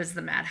 Johnny Depp as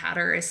the Mad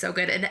Hatter is so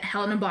good. And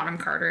Helena Bonham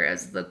Carter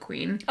as the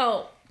queen.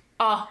 Oh,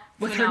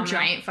 with phenomenal. her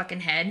giant fucking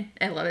head.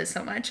 I love it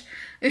so much.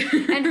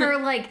 And her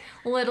like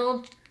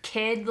little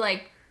kid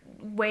like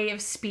way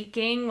of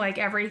speaking, like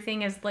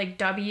everything is like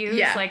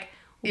W's, like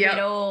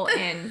little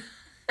and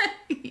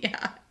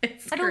Yeah,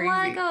 it's I don't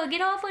want to go. Get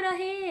off with her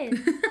head.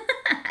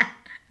 I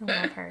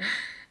love her.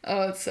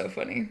 Oh, it's so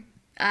funny.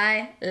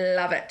 I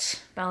love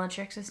it.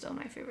 Bellatrix is still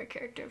my favorite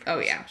character. Oh,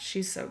 yeah.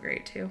 She's so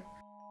great, too.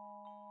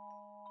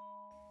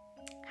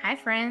 Hi,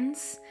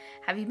 friends.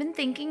 Have you been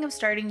thinking of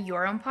starting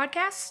your own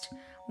podcast?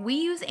 We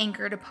use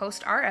Anchor to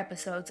post our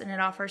episodes, and it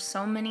offers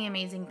so many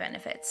amazing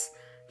benefits.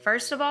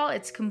 First of all,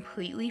 it's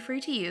completely free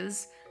to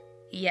use.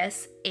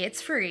 Yes,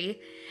 it's free.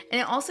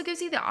 And it also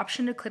gives you the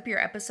option to clip your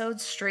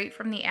episodes straight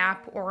from the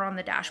app or on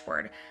the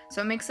dashboard,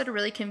 so it makes it a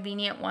really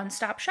convenient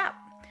one-stop shop.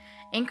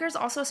 Anchor is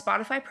also a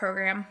Spotify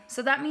program,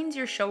 so that means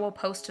your show will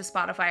post to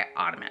Spotify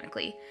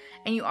automatically.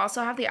 And you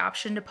also have the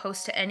option to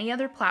post to any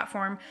other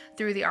platform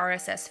through the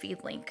RSS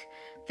feed link.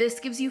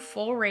 This gives you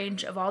full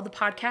range of all the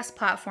podcast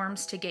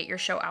platforms to get your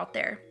show out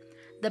there.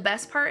 The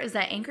best part is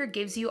that Anchor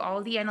gives you all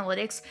of the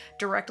analytics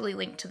directly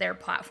linked to their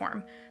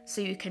platform, so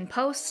you can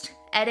post,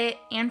 edit,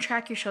 and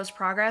track your show's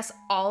progress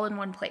all in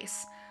one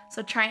place.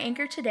 So try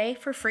Anchor today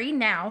for free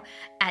now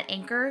at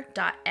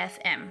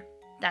anchor.fm.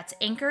 That's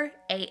Anchor,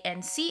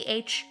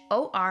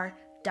 ANCHOR.FM.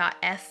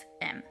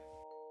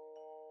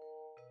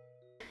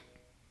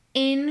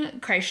 In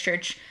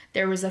Christchurch,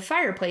 there was a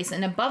fireplace,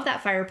 and above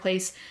that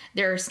fireplace,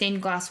 there are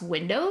stained glass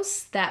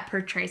windows that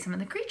portray some of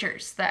the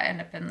creatures that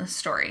end up in the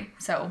story.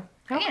 So,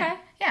 again,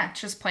 yeah,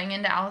 just playing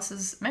into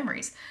Alice's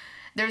memories.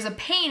 There's a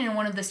pane in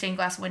one of the stained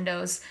glass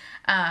windows.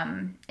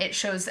 It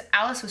shows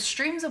Alice with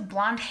streams of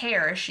blonde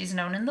hair, as she's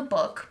known in the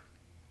book.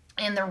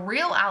 And the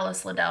real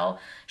Alice Liddell,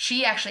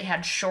 she actually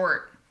had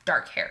short,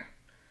 dark hair.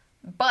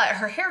 But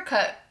her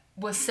haircut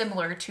was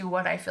similar to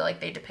what I feel like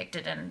they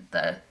depicted in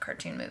the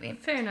cartoon movie.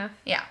 Fair enough.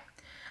 Yeah.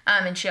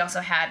 And she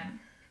also had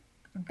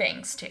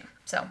bangs, too.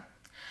 So,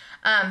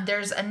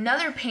 there's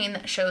another pane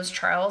that shows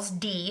Charles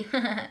D.,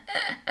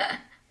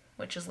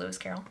 which is Lewis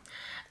Carroll,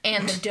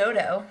 and the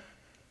dodo.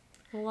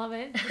 Love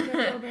it. The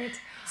dodo birds.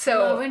 So,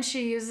 love when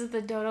she uses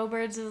the dodo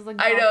birds as the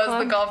golf I know,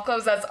 club. it's the golf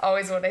clubs. That's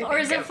always what I think Or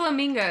is it of.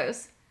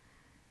 flamingos?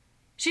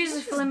 She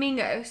uses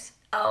flamingos.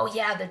 Oh,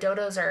 yeah, the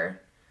dodos are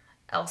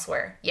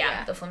elsewhere.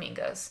 Yeah. The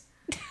flamingos.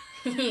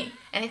 And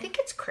I think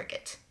it's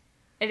cricket.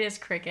 It is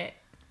cricket.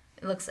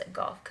 It looks like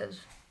golf because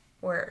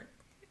we're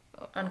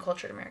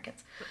uncultured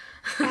Americans.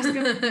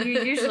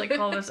 You usually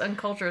call us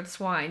uncultured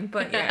swine,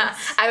 but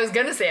yes. I was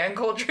going to say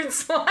uncultured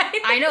swine.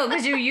 I know,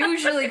 because you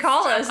usually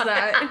call us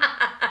that.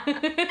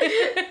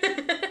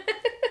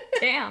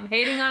 Damn,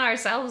 hating on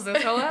ourselves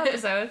this whole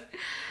episode.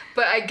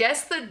 But I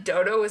guess the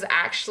dodo was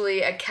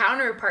actually a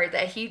counterpart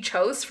that he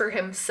chose for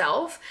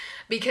himself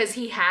because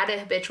he had a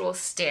habitual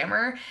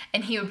stammer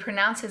and he would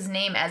pronounce his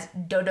name as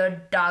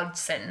Dodo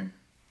Dodson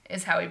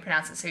is how he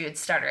pronounced it, so he would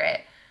stutter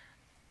it.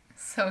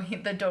 So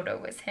the dodo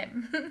was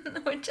him,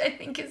 which I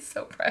think is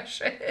so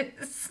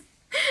precious.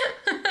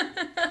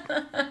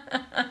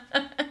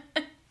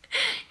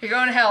 You're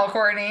going to hell,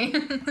 Courtney.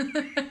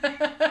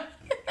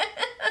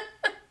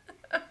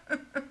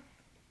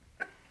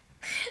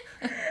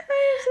 I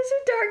have such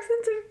a dark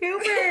sense of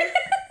humor.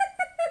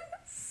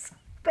 So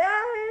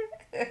bad.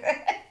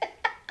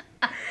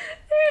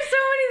 There's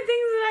so many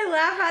things that I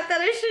laugh at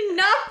that I should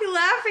not be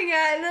laughing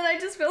at, and then I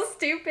just feel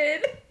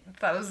stupid.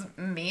 That was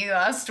me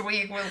last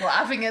week with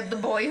laughing at the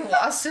boy who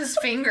lost his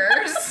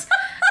fingers.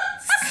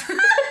 He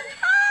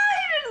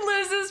didn't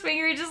lose his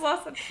finger, he just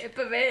lost the tip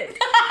of it.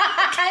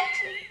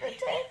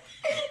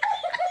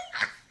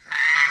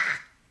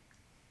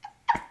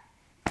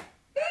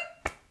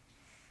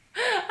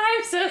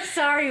 I'm so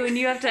sorry when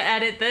you have to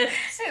edit this.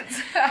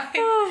 It's fine.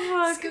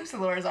 Oh, fuck. Scoops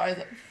and Laura's always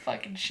a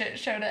fucking shit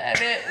show to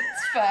edit.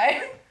 It's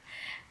fine.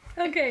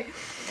 Okay.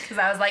 Because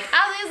I was like,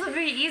 oh, these will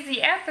be easy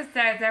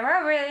episodes. I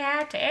won't really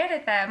have to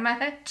edit that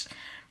much.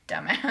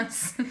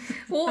 Dumbass.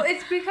 Well,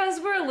 it's because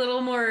we're a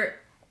little more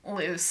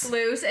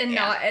Loose and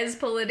not as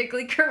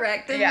politically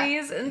correct in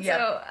these, and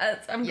so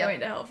I'm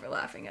going to hell for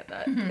laughing at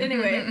that.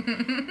 Anyway,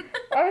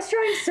 I was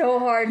trying so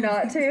hard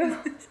not to.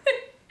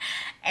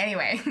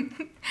 Anyway,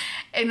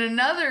 in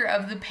another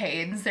of the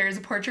panes, there's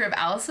a portrait of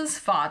Alice's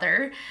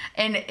father,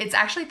 and it's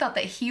actually thought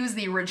that he was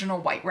the original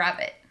White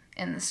Rabbit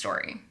in the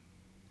story.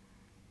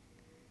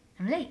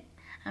 I'm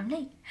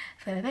late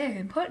for a very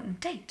important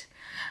date.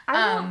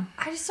 I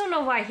just don't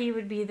know why he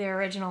would be the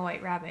original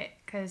White Rabbit,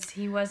 because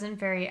he wasn't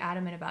very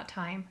adamant about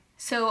time.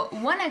 So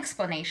one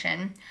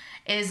explanation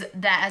is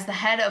that as the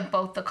head of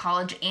both the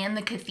college and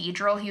the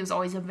cathedral, he was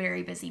always a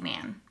very busy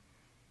man.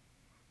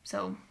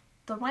 So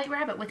the White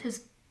Rabbit with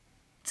his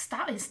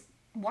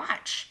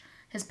watch,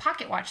 his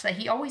pocket watch that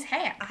he always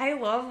had. I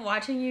love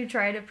watching you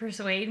try to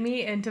persuade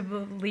me into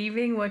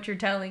believing what you're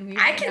telling me.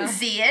 I can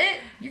see it.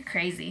 You're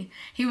crazy.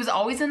 He was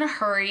always in a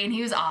hurry and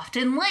he was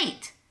often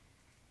late.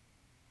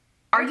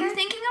 Are you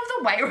thinking of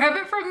the White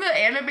Rabbit from the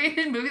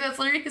animated movie? That's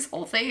literally his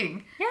whole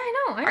thing. Yeah, I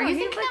know. Are you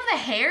thinking of the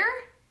hare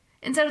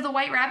instead of the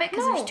White Rabbit?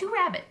 Because there's two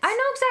rabbits. I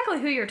know exactly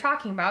who you're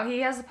talking about.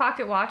 He has a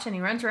pocket watch and he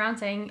runs around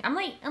saying, I'm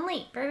late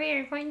for a very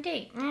important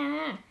date.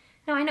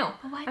 No, I know.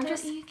 But why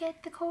don't you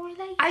get the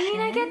correlation? I mean,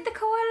 I get the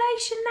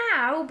correlation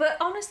now, but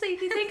honestly,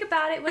 if you think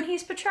about it, when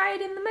he's portrayed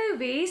in the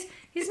movies,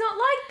 he's not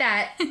like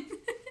that.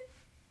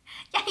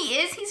 Yeah, he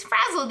is. He's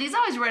frazzled. He's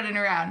always running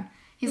around.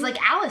 He's like,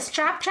 Alice,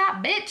 chop,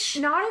 chop, bitch.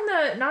 Not in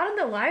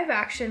the live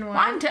action one.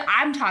 Well,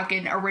 I'm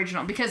talking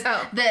original because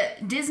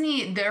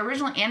the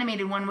original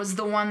animated one was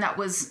the one that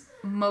was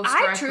most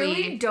directly I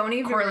truly don't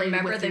even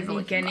remember the Looking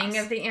beginning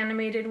Glass. of the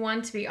animated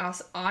one, to be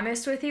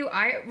honest with you.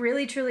 I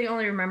really, truly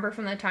only remember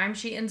from the time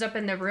she ends up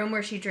in the room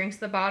where she drinks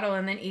the bottle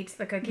and then eats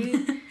the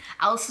cookie.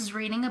 Alice is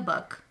reading a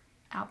book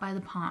out by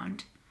the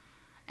pond.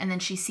 And then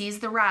she sees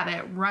the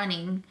rabbit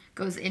running,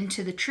 goes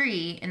into the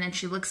tree, and then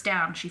she looks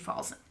down, she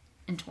falls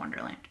into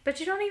Wonderland. But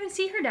you don't even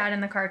see her dad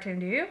in the cartoon,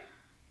 do you?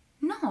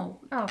 No.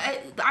 Oh.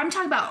 I'm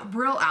talking about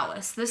real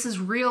Alice. This is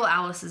real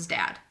Alice's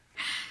dad.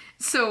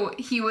 So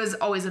he was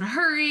always in a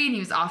hurry, and he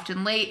was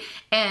often late,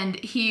 and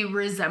he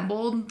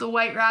resembled the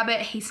White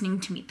Rabbit hastening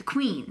to meet the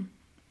Queen.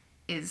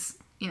 Who's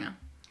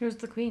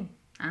the queen?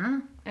 I don't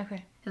know.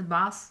 Okay. His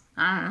boss?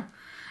 I don't know.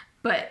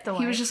 But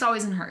he was just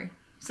always in a hurry.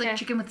 It's like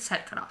chicken with his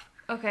head cut off.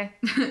 Okay.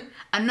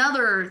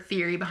 Another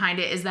theory behind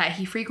it is that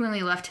he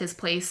frequently left his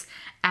place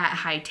at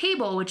High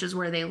Table, which is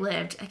where they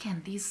lived.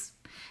 Again, these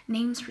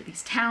names for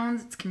these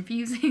towns, it's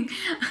confusing.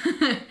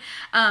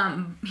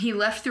 He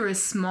left through a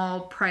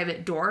small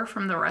private door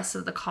from the rest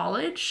of the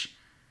college.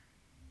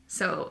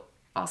 So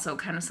also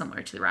kind of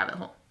similar to the rabbit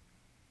hole.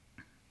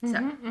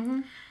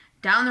 Down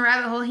the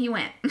rabbit hole he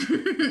went.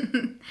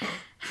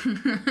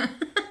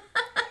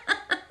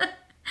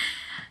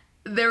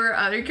 There were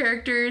other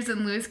characters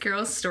in Lewis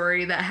Carroll's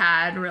story that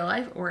had real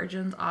life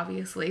origins,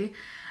 obviously.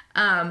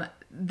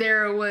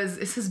 There was,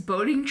 it says,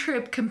 boating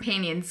trip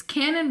companions,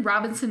 Canon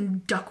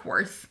Robinson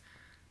Duckworth.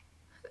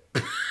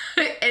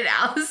 And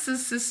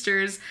Alice's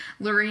sisters,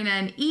 Lorena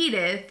and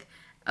Edith,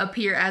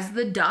 appear as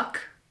the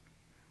duck,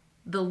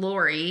 the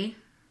Lori,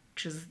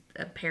 which is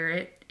a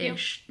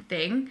parrot-ish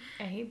thing,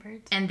 I hate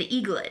birds. and the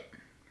eaglet,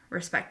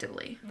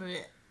 respectively.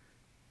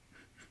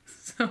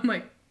 So I'm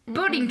like,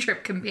 boating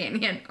trip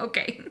companion.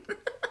 Okay.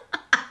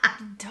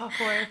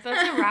 Duckworth.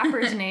 That's a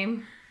rapper's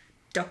name.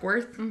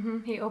 Duckworth.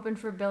 Mm-hmm. He opened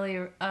for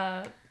Billie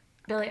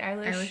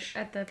Eilish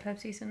at the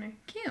Pepsi Center.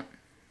 Cute.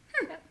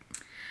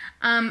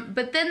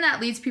 But then that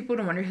leads people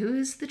to wonder, who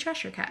is the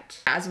Cheshire Cat?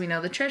 As we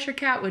know, the Cheshire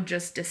Cat would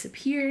just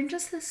disappear and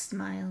just a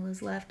smile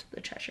is left.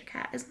 The Cheshire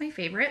Cat is my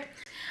favorite.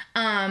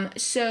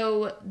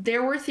 So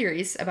there were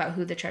theories about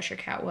who the Cheshire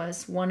Cat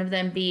was. One of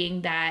them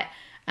being that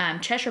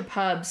Cheshire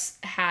pubs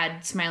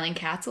had smiling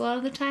cats a lot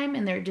of the time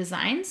in their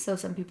designs, so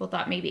some people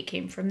thought maybe it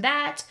came from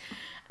that.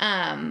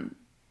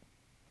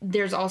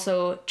 There's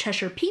also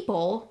Cheshire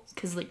people,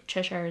 because like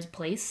Cheshire is a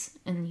place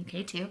in the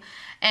UK too,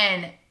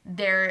 and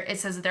it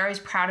says that they're always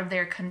proud of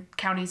their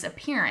county's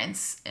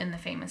appearance in the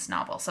famous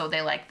novel, so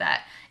they like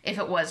that. If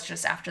it was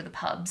just after the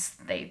pubs,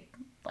 they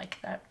like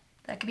that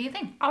could be a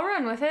thing. I'll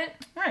run with it.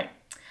 All right.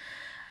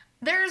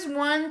 There's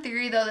one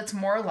theory, though, that's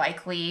more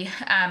likely,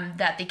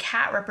 that the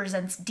cat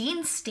represents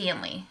Dean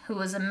Stanley, who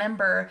was a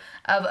member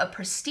of a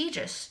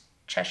prestigious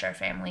Cheshire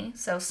family,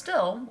 so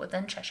still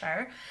within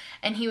Cheshire,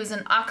 and he was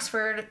an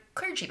Oxford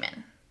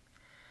clergyman.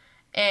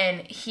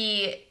 And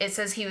it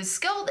says he was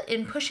skilled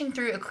in pushing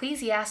through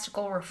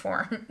ecclesiastical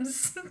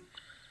reforms.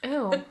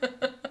 Ew.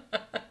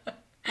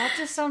 That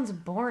just sounds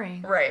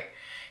boring. Right.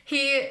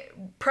 He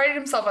prided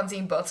himself on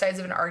seeing both sides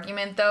of an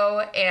argument, though,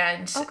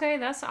 and... Okay,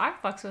 I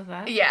fucks with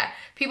that. Yeah.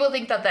 People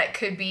think that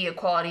could be a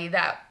quality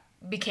that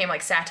became,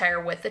 like,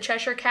 satire with the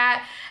Cheshire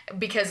Cat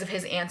because of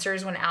his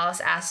answers when Alice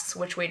asks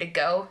which way to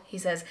go. He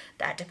says,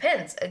 that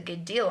depends a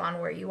good deal on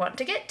where you want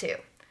to get to.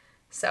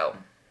 So...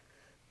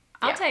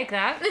 I'll take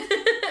that.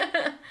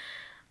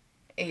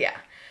 Yeah.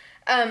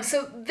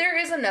 So there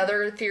is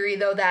another theory,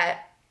 though,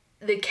 that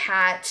the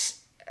cat...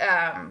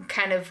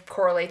 kind of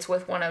correlates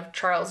with one of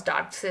Charles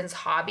Dodgson's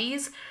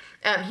hobbies.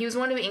 He was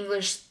one of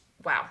England's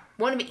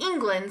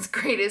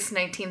greatest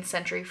 19th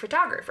century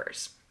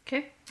photographers.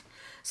 Okay.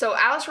 So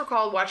Alice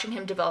recalled watching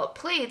him develop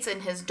plates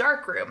in his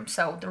darkroom.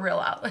 So the real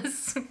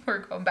Alice, we're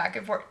going back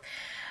and forth.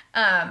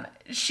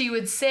 She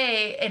would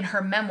say in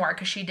her memoir,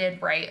 because she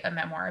did write a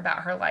memoir about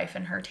her life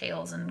and her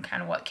tales and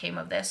kind of what came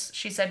of this.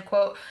 She said,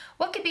 quote,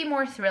 "What could be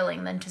more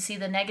thrilling than to see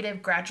the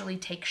negative gradually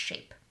take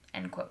shape,"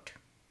 end quote.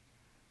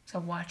 So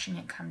watching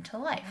it come to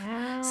life.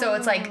 Wow. So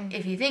it's like,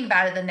 if you think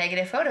about it, the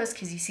negative photos,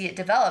 because you see it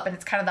develop, and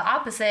it's kind of the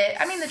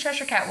opposite. I mean, the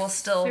Cheshire Cat will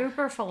still...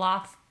 Super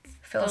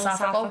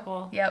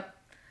philosophical. Yep.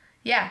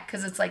 Yeah,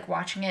 because it's like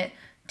watching it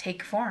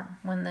take form.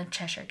 When the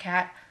Cheshire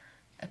Cat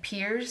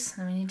appears,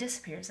 and when he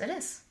disappears. It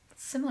is.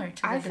 It's similar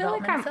to the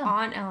development of film. I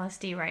feel like I'm on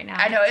LSD right now.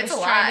 I know, it's a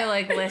lot. Just trying to,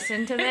 like,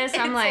 listen to this.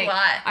 I'm like, a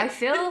lot. I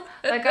feel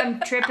like I'm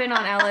tripping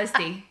on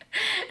LSD.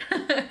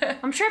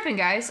 I'm tripping,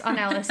 guys, on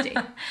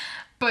LSD.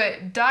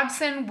 But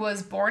Dodgson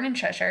was born in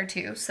Cheshire,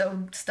 too,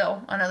 so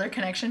still another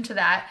connection to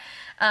that.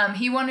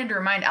 He wanted to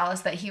remind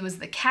Alice that he was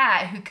the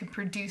cat who could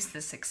produce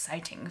this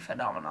exciting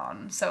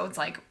phenomenon. So it's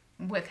like,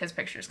 with his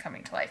pictures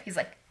coming to life, he's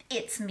like,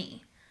 it's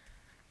me.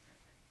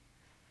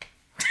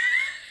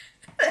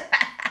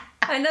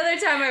 Another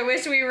time I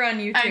wish we were on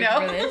YouTube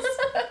for this.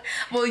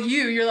 Well,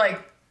 you're like...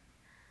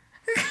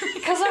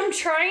 Because I'm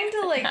trying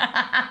to, like...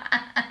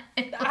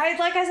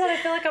 Like I said, I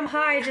feel like I'm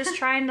high just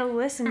trying to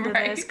listen to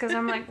Right. this because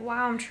I'm like,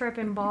 wow, I'm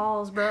tripping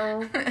balls,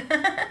 bro.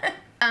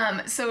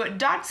 So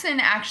Dodson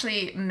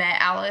actually met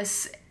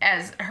Alice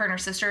as her and her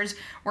sisters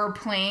were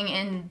playing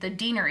in the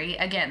deanery,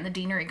 again, the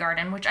deanery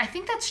garden, which I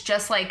think that's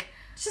just like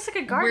It's just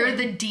like a garden. where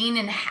the dean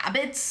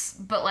inhabits,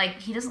 but like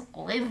he doesn't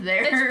live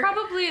there. It's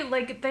probably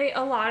like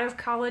a lot of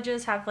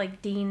colleges have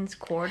like dean's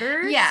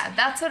quarters. Yeah,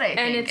 that's what I think.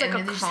 And it's like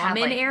they a just have,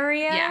 common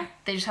area. Yeah,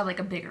 they just have like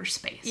a bigger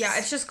space. Yeah,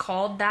 it's just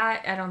called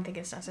that. I don't think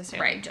it's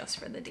necessarily Right. just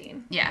for the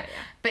dean. Yeah.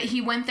 But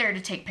he went there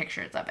to take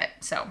pictures of it.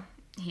 So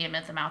he had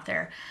met them out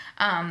there.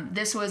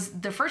 This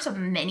was the first of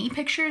many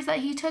pictures that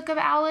he took of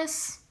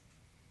Alice,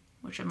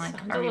 which I'm like,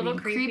 Sounds are a we little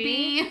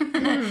being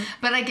creepy?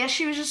 But I guess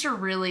she was just a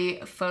really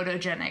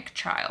photogenic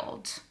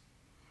child.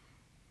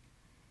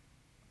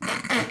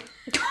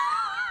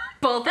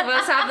 Both of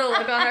us have the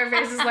look on our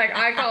faces like,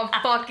 I call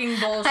fucking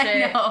bullshit.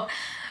 I know.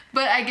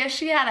 But I guess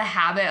she had a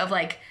habit of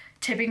like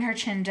tipping her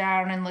chin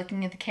down and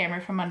looking at the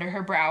camera from under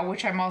her brow,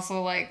 which I'm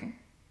also like,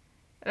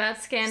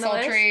 That's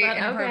scandalous. sultry, but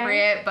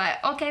inappropriate, okay.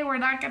 but okay, we're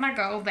not gonna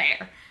go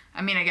there.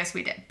 I mean, I guess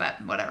we did,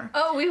 but whatever.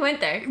 Oh, we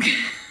went there.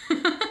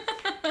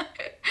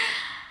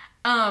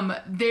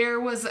 There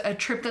was a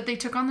trip that they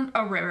took on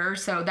a river,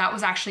 so that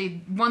was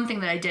actually one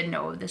thing that I did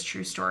know of this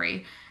true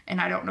story, and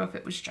I don't know if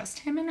it was just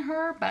him and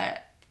her,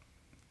 but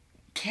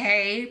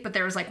but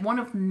there was like one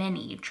of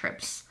many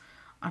trips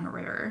on a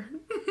river.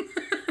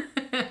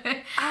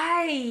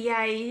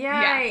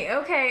 Ay.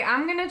 Okay,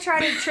 I'm gonna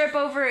try to trip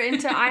over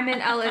into I'm in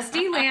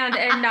LSD land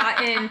and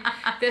not in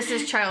this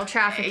is child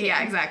trafficking.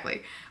 Yeah,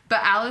 exactly. But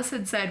Alice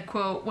had said,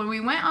 quote, when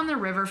we went on the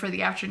river for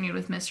the afternoon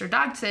with Mr.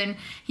 Dodson,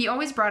 he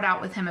always brought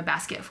out with him a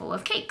basket full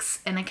of cakes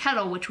and a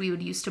kettle which we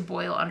would use to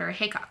boil under a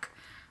haycock,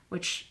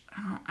 which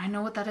I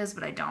know what that is,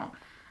 but I don't.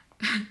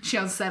 She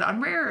also said,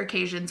 on rare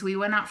occasions, we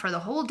went out for the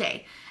whole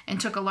day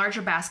and took a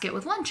larger basket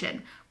with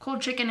luncheon,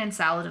 cold chicken and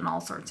salad and all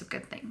sorts of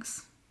good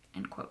things,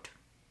 end quote.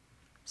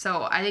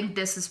 So I think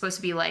this is supposed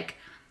to be like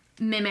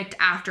mimicked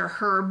after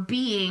her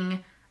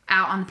being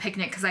out on the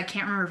picnic, because I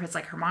can't remember if it's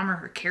like her mom or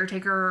her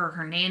caretaker or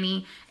her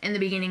nanny in the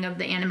beginning of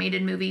the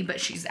animated movie,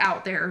 but she's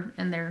out there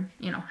and they're,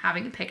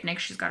 having a picnic.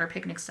 She's got her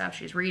picnic stuff.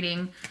 She's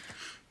reading.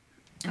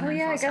 Oh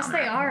yeah, I guess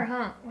they are,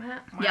 huh? Wow,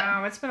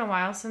 Yeah. It's been a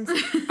while since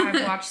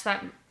I've watched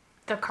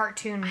the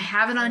cartoon. I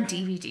have it on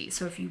DVD,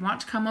 so if you want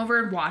to come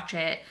over and watch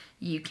it,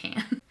 you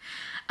can.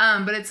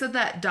 But it said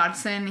that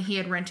Dodson, he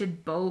had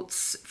rented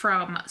boats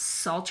from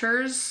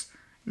Salters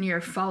near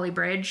Folly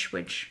Bridge,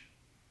 which,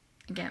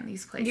 again,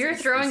 these places. You're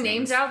throwing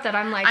names out that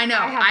I'm like, I know,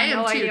 I have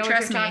am no too, idea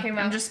trust what you're me. talking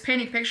about. I'm just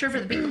painting a picture for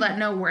the people that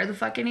know where the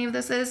fuck any of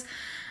this is.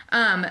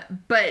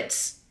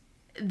 But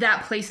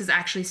that place is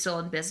actually still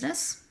in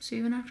business, so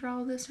even after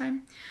all of this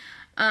time.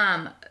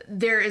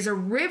 There is a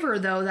river,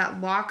 though,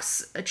 that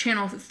locks a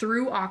channel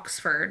through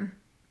Oxford.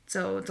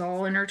 So it's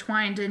all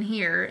intertwined in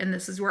here, and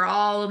this is where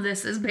all of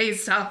this is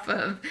based off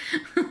of.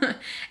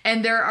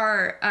 And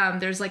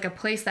there's like a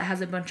place that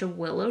has a bunch of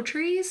willow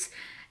trees,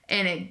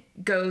 and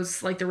it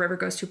goes, like the river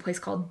goes to a place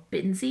called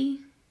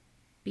Binsey,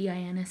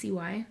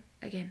 Binsey.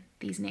 Again,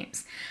 these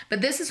names. But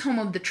this is home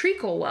of the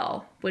treacle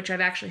well, which I've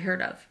actually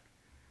heard of.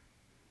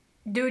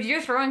 Dude, you're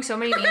throwing so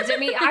many names at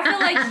me. I feel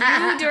like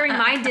you during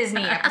my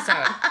Disney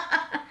episode.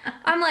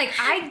 I'm like,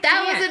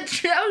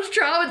 That was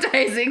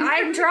traumatizing.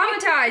 I'm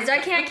traumatized. I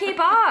can't keep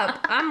up.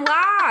 I'm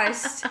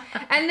lost.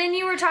 And then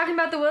you were talking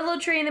about the willow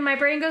tree, and then my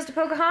brain goes to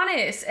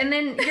Pocahontas. And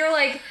then you're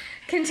like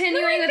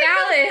continuing with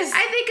Alice.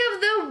 I think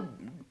of the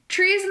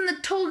trees in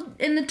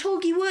the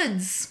Tolkien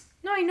woods.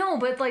 No, I know,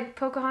 but like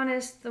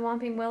Pocahontas, the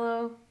Whomping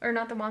Willow, or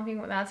not the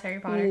Whomping, that's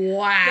Harry Potter.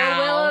 Wow. The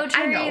willow I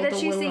tree know, that the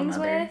she willow sings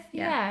mother. with.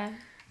 Yeah.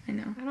 I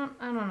know.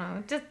 I don't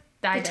know. Just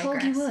The I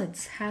digress. Tolkien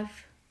woods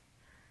have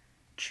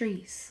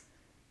trees.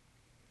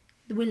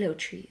 The willow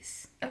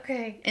trees.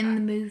 Okay. In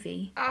the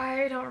movie.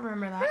 I don't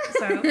remember that.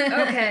 So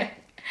okay.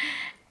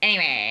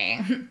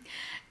 Anyway.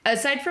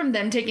 Aside from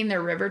them taking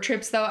their river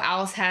trips, though,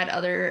 Alice had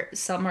other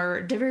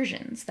summer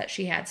diversions that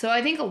she had. So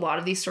I think a lot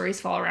of these stories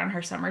fall around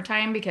her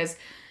summertime, because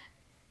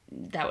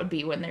that would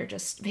be when they're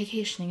just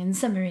vacationing and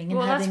summering. And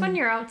Well, that's when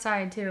you're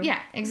outside, too.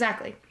 Yeah,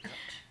 exactly.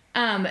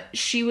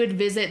 She would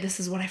visit, this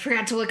is what I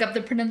forgot to look up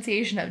the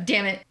pronunciation of,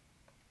 damn it.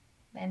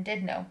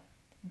 Landudno.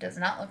 Does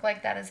not look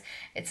like that is,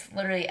 it's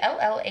literally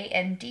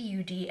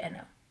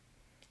Landudno.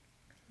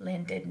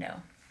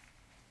 Landudno.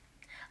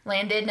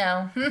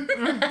 Landudno.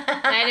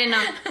 I didn't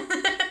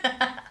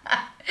know.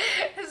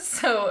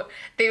 So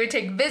they would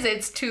take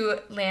visits to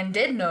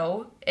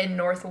Landudno in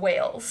North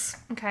Wales.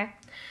 Okay.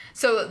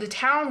 So the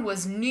town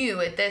was new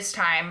at this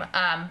time,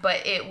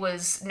 but it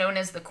was known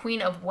as the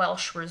Queen of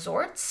Welsh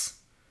Resorts.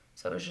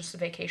 So it was just a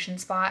vacation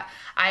spot.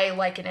 I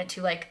liken it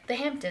to like the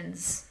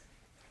Hamptons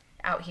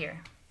out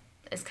here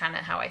is kind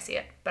of how I see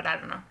it, but I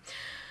don't know.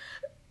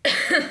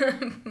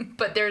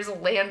 But there's a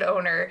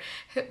landowner,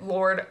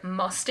 Lord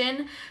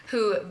Muston,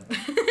 who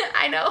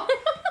I know.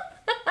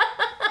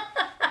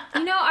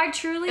 You know, I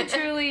truly. I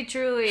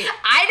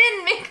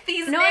didn't make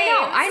these names.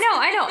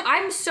 I know.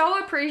 I'm so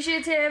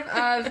appreciative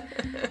of,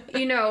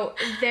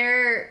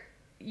 their,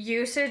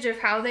 usage of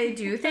how they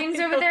do things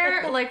over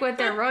there, like with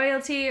their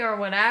royalty or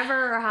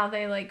whatever, or how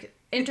they like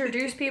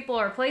introduce people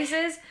or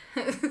places.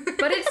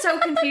 But it's so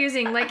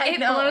confusing. Like, it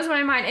blows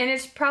my mind. And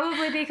it's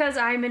probably because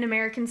I'm an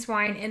American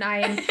swine and I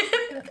am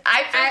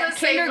I feel at the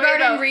same way,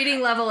 kindergarten though.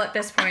 reading level at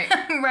this point.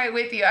 I'm right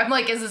with you. I'm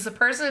like, is this a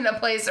person, a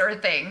place, or a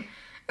thing?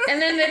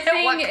 And then the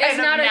thing What is kind of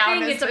not a noun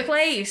thing, is it's a this?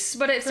 place,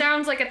 but it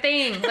sounds like a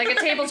thing, like a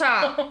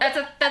tabletop.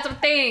 That's a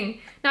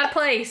thing, not a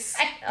place.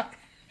 I know.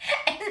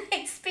 And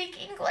they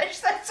speak English.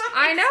 That's what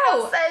I makes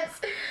know. no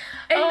sense.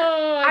 And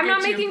I I'm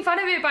not get you. making fun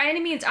of it by any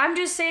means. I'm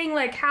just saying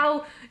like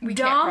how We can't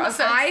dumb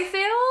process. I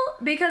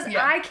feel because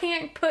Yeah. I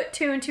can't put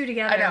two and two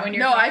together I know. when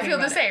you're No, I talking feel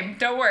the about it. same.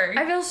 Don't worry.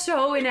 I feel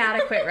so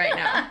inadequate right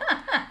now.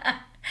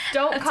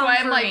 Don't That's come why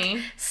for I'm like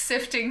me.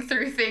 sifting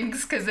through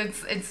things because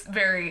it's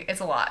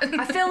a lot.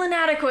 I feel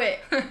inadequate.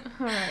 All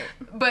right.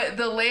 But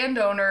the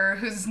landowner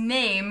whose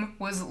name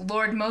was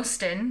Lord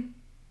Mostyn,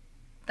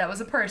 that was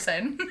a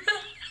person.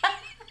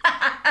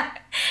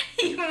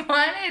 He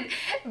wanted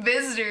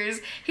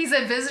visitors. He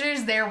said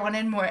visitors there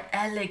wanted more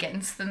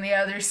elegance than the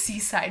other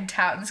seaside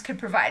towns could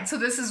provide. So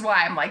this is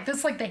why I'm like, this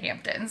is like the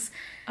Hamptons.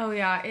 Oh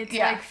yeah, it's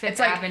Yeah, like Fifth it's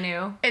like-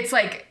 Avenue. It's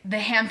like the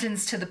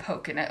Hamptons to the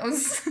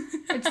Poconos.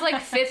 It's like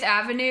Fifth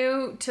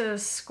Avenue to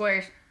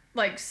Square,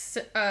 like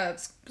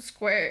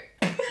Square.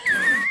 Times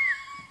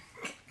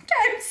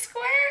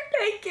Square.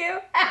 Thank you.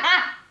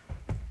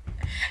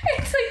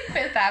 It's like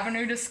Fifth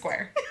Avenue to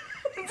Square.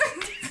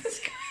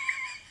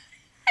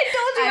 I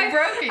told you I've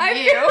broken I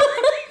you.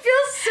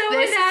 feel so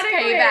This is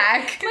inadequate.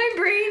 payback. My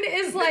brain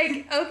is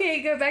like,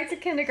 okay, go back to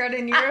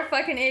kindergarten. You're a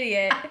fucking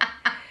idiot. No,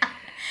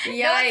 it's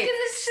Yikes. because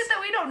it's shit that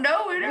we don't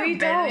know. We've never We been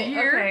don't.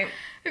 here.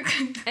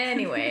 Okay.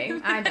 Anyway,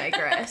 I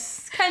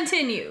digress.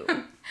 Continue.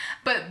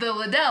 But the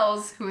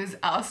Liddells, who is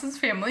Alice's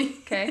family,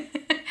 Okay.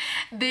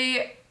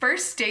 they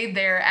first stayed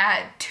there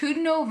at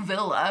Tudno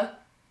Villa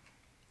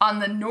on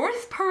the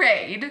North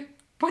Parade.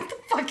 What the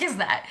fuck is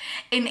that?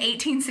 In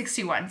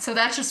 1861. So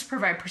that's just to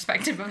provide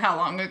perspective of how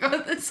long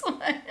ago this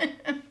was.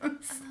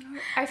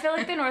 I feel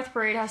like the North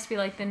Parade has to be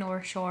like the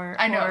North Shore.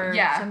 I know, or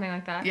yeah. something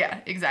like that. Yeah,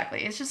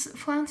 exactly. It's just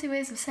flouncy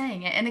ways of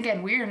saying it. And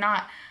again, we're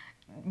not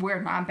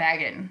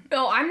bagging.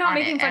 Oh, I'm not on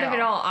making it fun at of it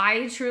all. all.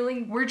 I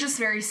truly. We're just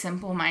very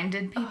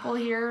simple-minded people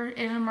here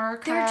in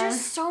America. They're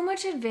just so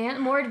much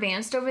more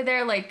advanced over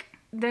there, like,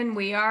 than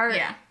we are.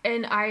 Yeah.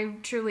 And I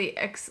truly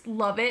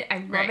love it. I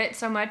love Right. it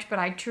so much, but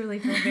I truly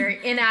feel very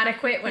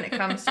inadequate when it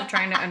comes to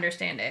trying to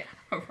understand it.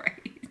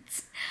 Right.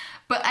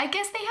 But I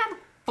guess they had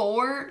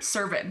 4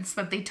 servants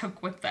that they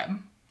took with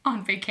them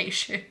on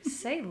vacation.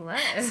 Say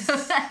less. So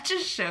that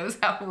just shows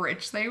how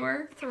rich they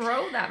were.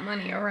 Throw that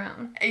money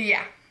around.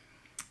 Yeah.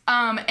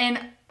 And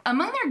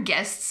among their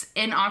guests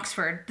in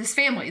Oxford, this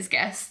family's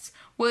guests,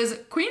 was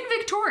Queen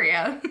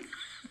Victoria.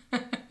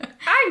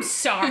 I'm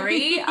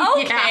sorry.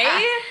 Okay.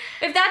 Yeah.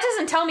 If that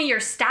doesn't tell me your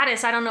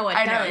status, I don't know what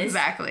I does. know,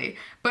 exactly.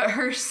 But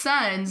her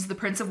sons, the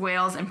Prince of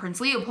Wales and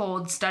Prince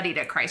Leopold, studied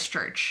at Christ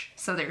Church.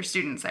 So they were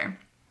students there.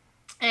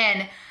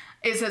 And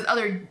it says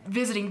other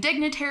visiting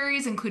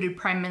dignitaries included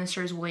Prime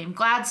Ministers William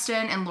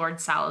Gladstone and Lord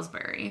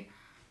Salisbury.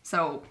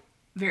 So,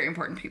 very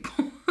important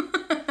people.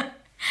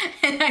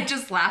 And I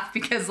just laugh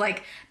because,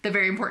 like, the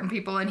very important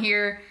people in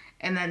here,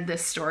 and then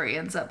this story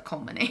ends up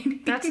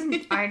culminating.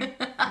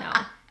 No.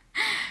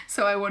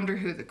 So I wonder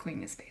who the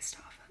queen is based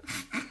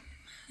off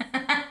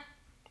of.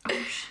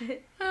 Oh,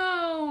 shit.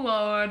 Oh,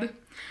 Lord.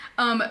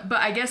 But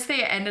I guess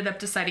they ended up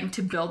deciding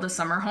to build a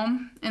summer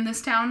home in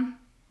this town.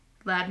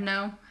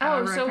 Ladno, Oh,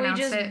 however I so we pronounce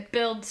just it.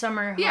 build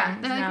summer homes Yeah,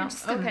 they're like, now. we're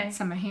just gonna Okay.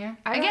 summer here.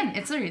 I Again, don't-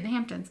 it's literally the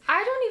Hamptons.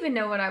 I don't even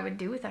know what I would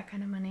do with that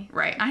kind of money.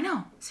 Right, I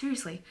know.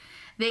 Seriously.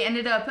 They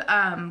ended up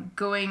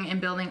going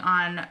and building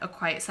on a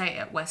quiet site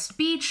at West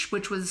Beach,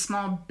 which was a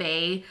small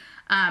bay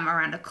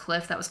around a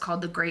cliff that was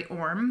called the Great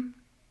Orme.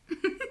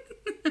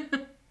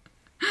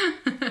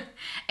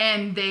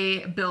 And they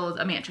built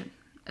a mansion,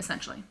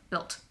 essentially.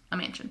 Built a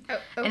mansion. Oh,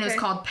 And it was okay.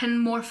 called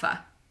Penmorpha.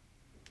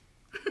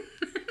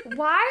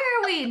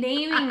 Why are we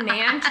naming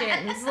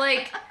mansions?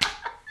 Like,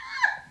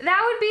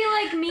 that would be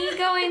like me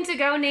going to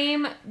go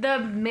name the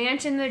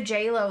mansion that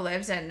J-Lo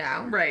lives in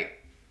now. Right.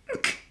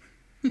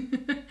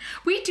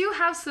 We do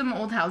have some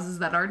old houses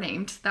that are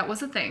named. That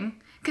was a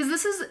thing. Because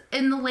this is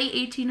in the late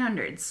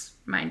 1800s,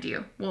 mind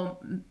you.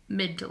 Well,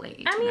 mid to late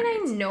 1800s. I mean,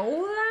 I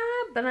know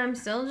that, but I'm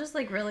still just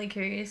like really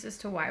curious as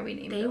to why we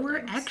named They were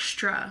buildings.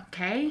 extra,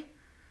 okay?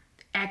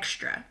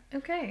 Extra.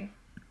 Okay.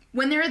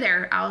 When they were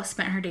there, Alice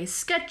spent her days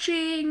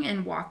sketching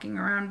and walking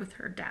around with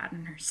her dad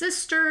and her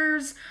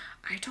sisters.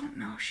 I don't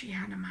know if she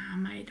had a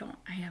mom.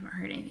 I haven't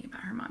heard anything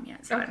about her mom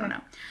yet, so I don't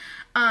Okay.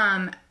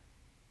 know.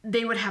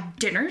 They would have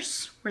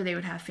dinners where they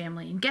would have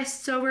family and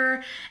guests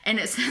over, and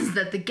it says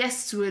that the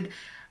guests would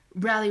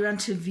rally around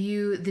to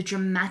view the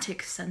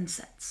dramatic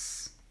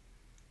sunsets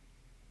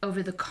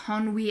over the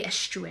Conwy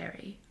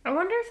estuary. I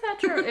wonder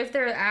if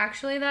they're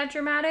actually that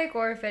dramatic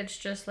or if it's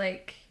just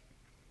like.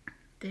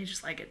 They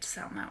just like it to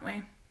sound that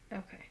way.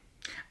 Okay.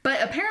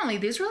 But apparently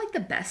these were like the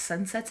best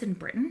sunsets in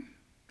Britain,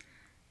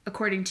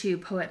 according to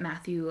poet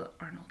Matthew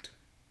Arnold.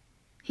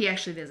 he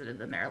actually visited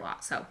them there a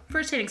lot. So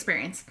first-hand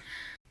experience.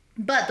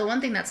 But the one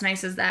thing that's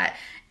nice is that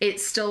it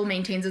still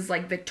maintains its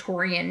like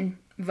Victorian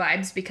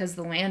vibes, because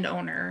the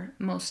landowner,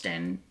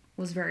 Mostyn,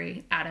 was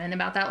very adamant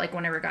about that. Like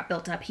whenever it got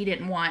built up, he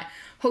didn't want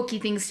hokey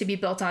things to be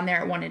built on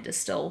there. It wanted to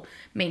still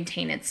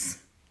maintain its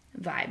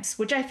vibes,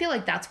 which I feel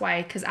like that's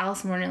why, because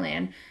Alice in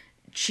Wonderland,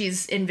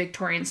 she's in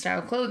Victorian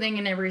style clothing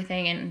and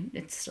everything, and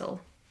it's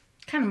still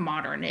kind of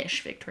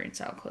modern-ish Victorian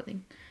style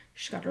clothing.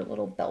 She's got her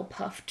little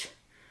bell-puffed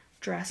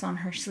dress on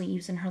her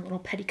sleeves and her little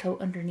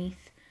petticoat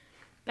underneath.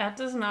 That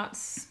does not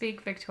speak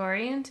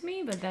Victorian to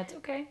me, but that's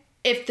okay.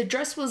 If the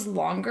dress was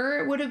longer,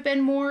 it would have been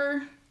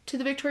more to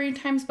the Victorian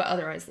times, but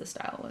otherwise the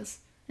style was.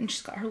 And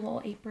she's got her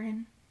little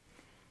apron,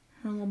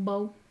 her little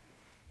bow.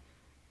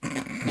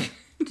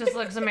 Just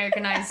looks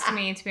Americanized to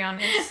me, to be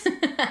honest.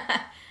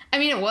 I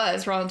mean, it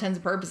was, for all intents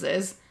and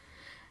purposes.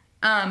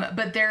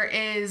 But there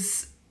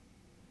is...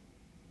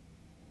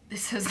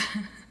 This is...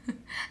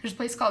 There's a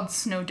place called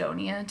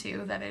Snowdonia,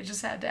 too, that I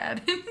just had to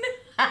add in.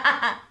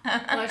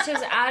 Let's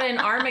just add in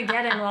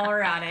Armageddon while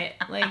we're at it.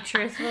 Like,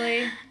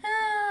 truthfully.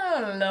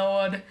 Oh,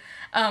 Lord.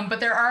 But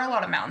there are a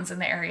lot of mountains in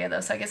the area, though,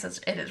 so I guess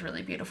it is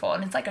really beautiful.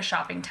 And it's like a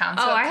shopping town.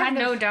 So I have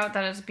no doubt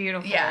that it's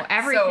beautiful. Yeah,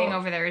 Everything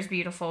over there is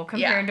beautiful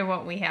compared to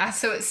what we have.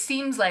 So it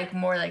seems like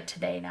more like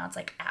today now. It's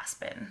like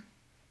Aspen.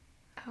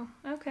 Oh,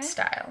 okay.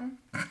 Style.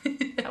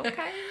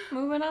 Okay.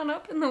 Moving on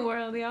up in the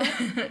world, y'all.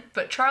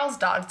 But Charles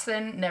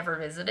Dodgson never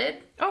visited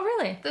Oh,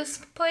 really? this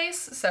place,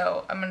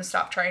 so I'm going to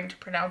stop trying to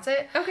pronounce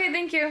it. Okay,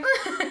 thank you.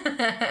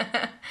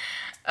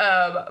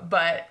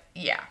 But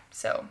yeah,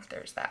 so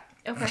there's that.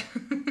 Okay.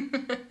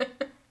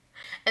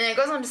 And then it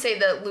goes on to say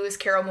the Lewis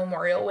Carroll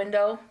Memorial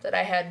Window that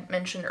I had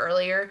mentioned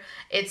earlier.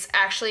 It's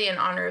actually in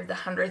honor of the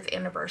 100th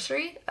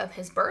anniversary of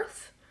his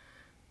birth.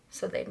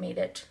 So they made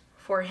it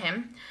for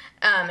him.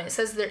 It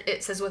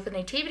says with a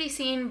nativity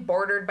scene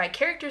bordered by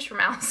characters from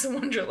Alice in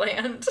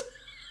Wonderland,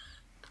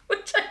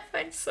 which I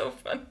find so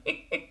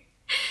funny.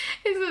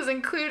 It says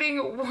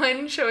including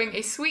one showing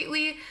a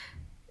sweetly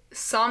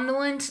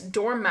somnolent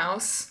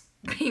dormouse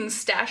being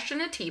stashed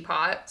in a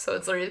teapot. So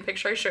it's literally the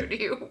picture I showed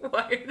you.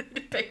 Why are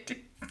they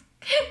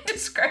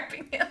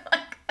describing it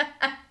like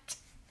that?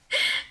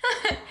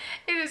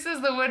 It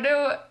says the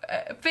window,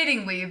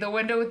 fittingly, the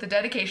window with the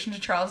dedication to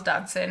Charles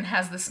Dodgson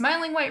has the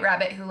smiling white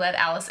rabbit who led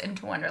Alice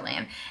into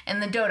Wonderland,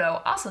 and the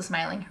dodo, also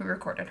smiling, who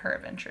recorded her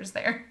adventures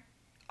there.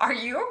 Are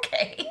you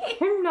okay?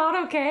 I'm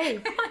not okay.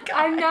 Oh my God.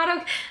 I'm not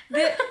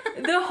okay.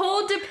 The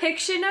whole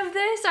depiction of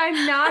this,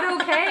 I'm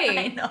not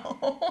okay. I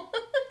know.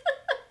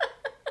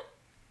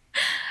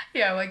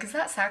 Yeah, like, is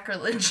that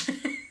sacrilegious?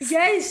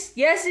 Yes,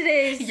 it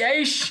is.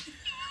 Yes.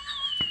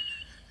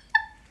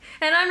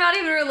 And I'm not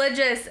even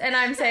religious, and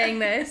I'm saying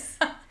this.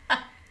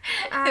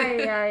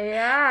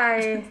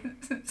 Ay.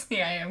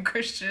 See, I am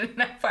Christian,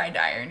 and I find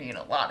irony in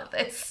a lot of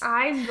this.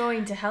 I'm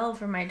going to hell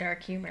for my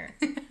dark humor.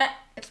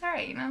 It's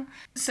alright, you know?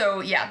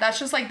 So, yeah, that's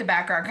just, like, the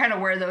background, kind of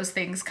where those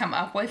things come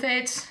up with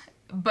it.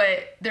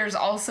 But there's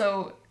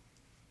also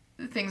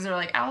things that are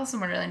like, Alice in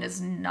Wonderland is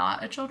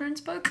not a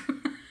children's book.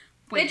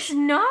 It's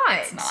not.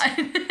 It's not.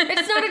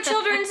 It's not a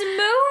children's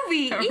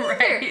movie either.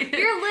 Right.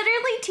 You're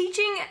literally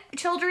teaching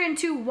children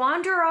to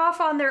wander off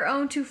on their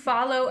own to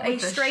follow a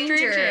stranger.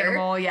 Strange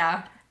animal,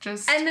 yeah.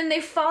 And then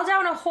they fall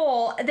down a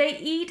hole. They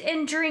eat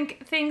and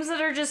drink things that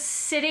are just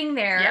sitting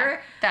there. Yeah,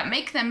 that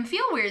make them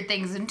feel weird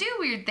things and do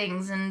weird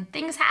things, and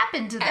things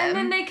happen to them. And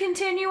then they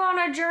continue on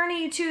a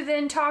journey to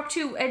then talk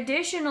to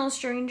additional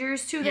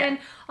strangers to then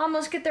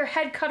almost get their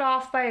head cut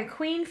off by a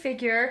queen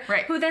figure.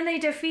 Right. Who then they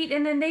defeat,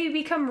 and then they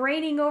become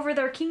reigning over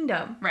their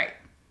kingdom. Right.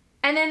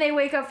 And then they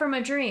wake up from a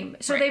dream.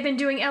 So they've been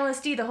doing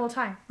LSD the whole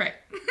time. Right.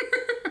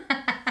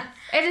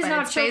 It is but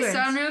not it's children's.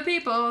 based on real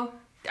people.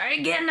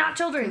 Again, not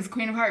children's. It's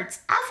Queen of Hearts.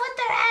 Off with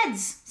their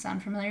heads!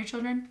 Sound familiar,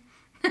 children?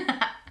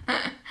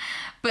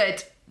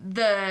 But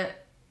the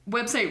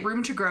website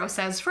Room to Grow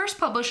says, first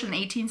published in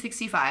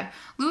 1865,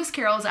 Lewis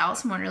Carroll's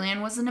Alice in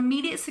Wonderland was an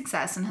immediate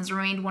success and has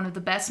remained one of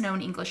the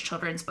best-known English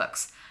children's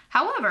books.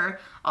 However,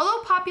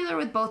 although popular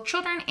with both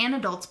children and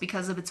adults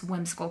because of its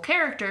whimsical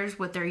characters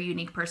with their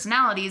unique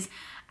personalities,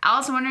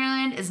 Alice in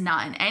Wonderland is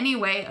not in any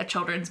way a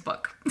children's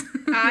book.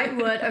 I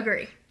would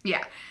agree.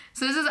 Yeah.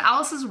 So this is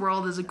Alice's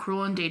world is a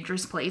cruel and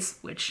dangerous place,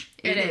 which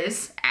it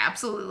is,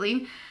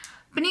 absolutely.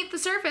 Beneath the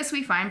surface,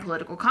 we find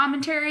political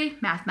commentary,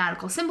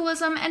 mathematical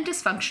symbolism, and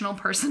dysfunctional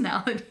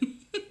personalities.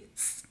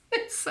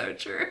 It's so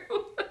true.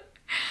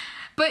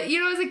 But, you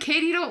know, as a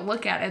kid, you don't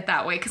look at it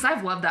that way, because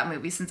I've loved that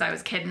movie since I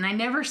was a kid, and I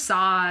never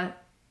saw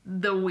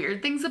the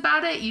weird things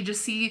about it. You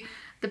just see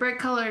the bright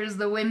colors,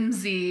 the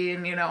whimsy,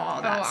 and, you know,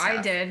 all that stuff.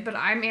 I did, but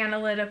I'm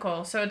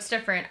analytical, so it's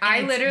different. I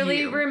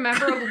literally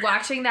remember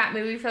watching that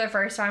movie for the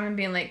first time and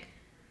being like,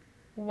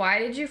 why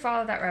did you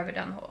follow that rabbit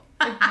down the hole?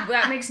 Like,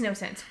 that makes no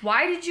sense.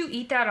 Why did you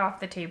eat that off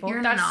the table? You're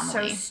an That's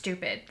anomaly. So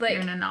stupid. Like,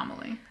 You're an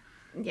anomaly.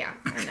 Yeah,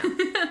 I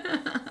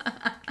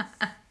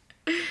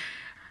know.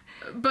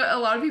 But a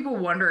lot of people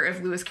wonder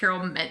if Lewis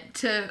Carroll meant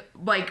to,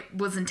 like,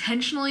 was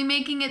intentionally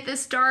making it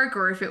this dark,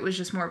 or if it was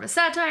just more of a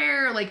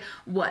satire, or, like,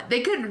 what?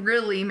 They couldn't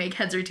really make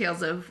heads or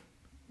tails of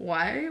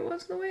why it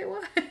was the way it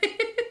was.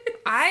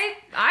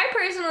 I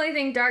personally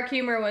think dark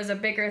humor was a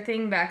bigger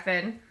thing back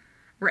then.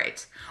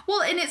 Right.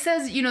 Well, and it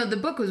says, the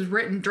book was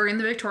written during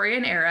the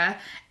Victorian era,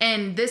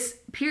 and this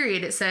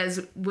period, it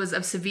says, was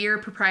of severe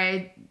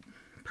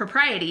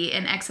propriety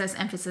and excess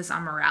emphasis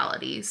on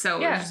morality.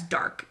 So it was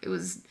dark.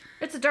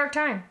 It's a dark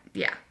time.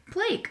 Yeah.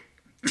 Plague.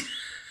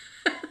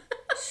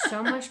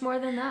 So much more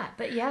than that,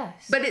 but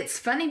yes. But it's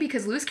funny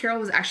because Lewis Carroll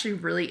was actually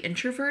really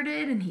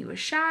introverted, and he was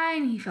shy,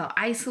 and he felt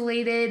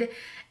isolated,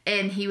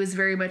 and he was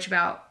very much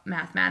about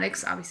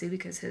mathematics, obviously,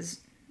 because his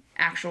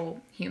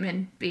actual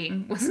human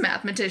being was a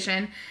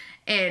mathematician,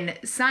 and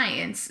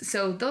science.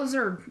 So those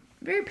are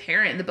very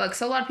apparent in the book.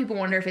 So a lot of people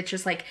wonder if it's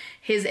just like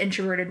his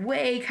introverted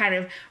way kind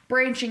of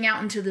branching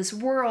out into this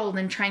world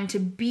and trying to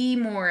be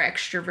more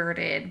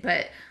extroverted,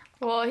 but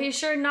well, he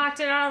sure knocked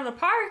it out of the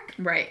park.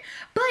 Right.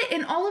 But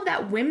in all of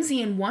that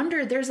whimsy and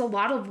wonder, there's a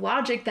lot of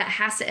logic that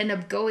has to end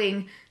up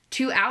going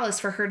to Alice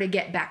for her to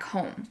get back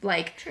home.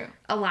 Like, true.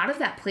 A lot of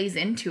that plays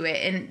into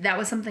it, and that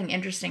was something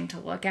interesting to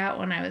look at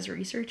when I was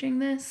researching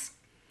this.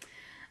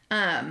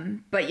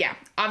 But yeah,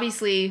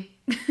 obviously,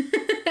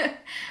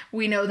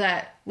 we know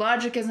that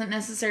logic isn't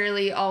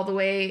necessarily all the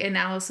way in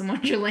Alice in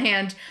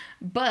Wonderland,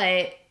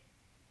 but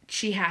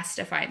she has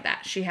to find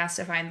that. She has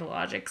to find the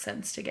logic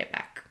sense to get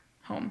back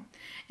home.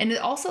 And it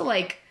also,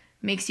 like,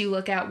 makes you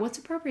look at what's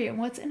appropriate and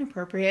what's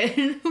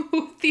inappropriate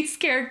with these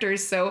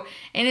characters. So,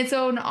 in its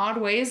own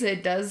odd ways,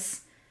 it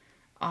does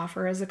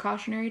offer as a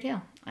cautionary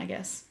tale, I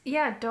guess.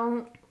 Yeah,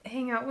 don't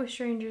hang out with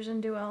strangers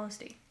and do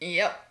LSD.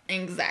 Yep,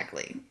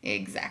 exactly.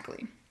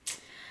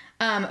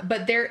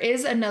 But there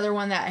is another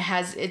one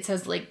that it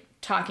says, like,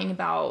 talking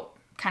about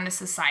kind of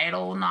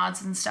societal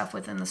nods and stuff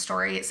within the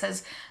story. It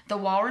says, the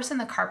walrus and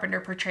the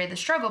carpenter portray the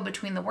struggle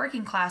between the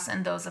working class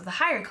and those of the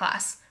higher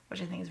class,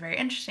 which I think is very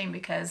interesting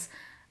because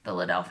the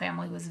Liddell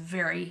family was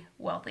very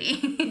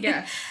wealthy.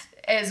 Yes.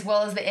 As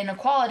well as the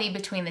inequality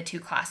between the two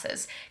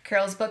classes.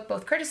 Carroll's book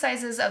both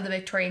criticizes of the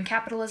Victorian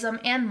capitalism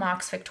and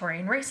mocks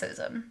Victorian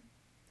racism.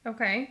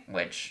 Okay.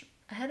 Which,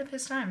 ahead of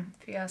his time,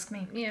 if you ask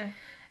me. Yeah.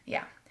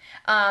 Yeah.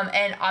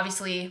 And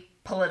obviously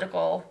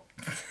political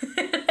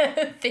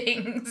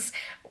things,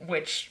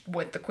 which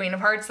with the Queen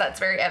of Hearts, that's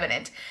very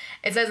evident.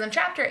 It says in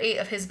chapter 8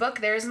 of his book,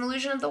 there is an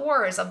illusion of the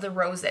Wars of the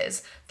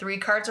Roses. 3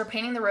 cards are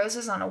painting the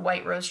roses on a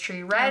white rose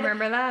tree red. I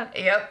remember that.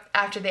 Yep,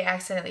 after they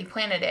accidentally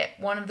planted it.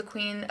 One of the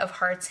Queen of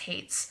Hearts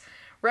hates.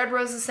 Red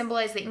roses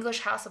symbolize the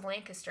English House of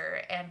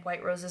Lancaster, and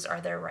white roses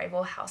are their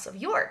rival House of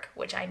York,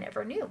 which I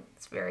never knew.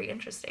 It's very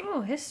interesting.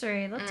 Oh,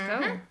 history. Let's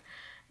go.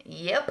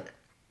 Yep.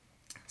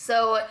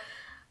 So,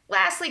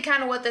 lastly,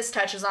 kind of what this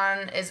touches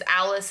on is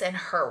Alice and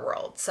her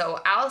world. So,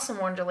 Alice in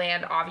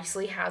Wonderland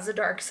obviously has a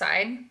dark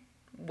side,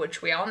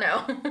 which we all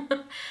know.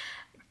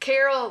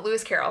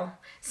 Lewis Carroll,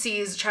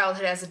 sees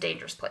childhood as a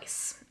dangerous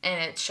place,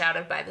 and it's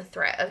shadowed by the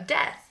threat of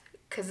death.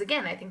 Because,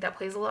 again, I think that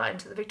plays a lot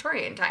into the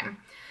Victorian time.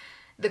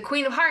 The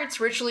Queen of Hearts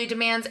ritually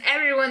demands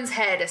everyone's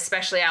head,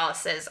 especially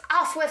Alice's.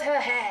 Off with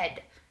her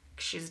head!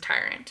 She's a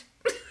tyrant.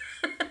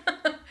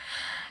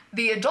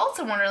 The adults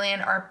in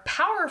Wonderland are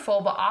powerful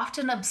but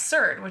often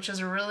absurd, which is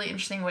a really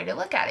interesting way to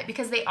look at it,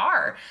 because they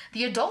are.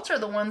 The adults are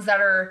the ones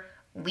that are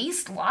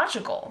least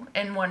logical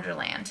in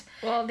Wonderland.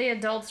 Well, the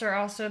adults are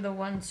also the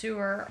ones who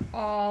are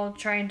all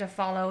trying to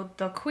follow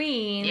the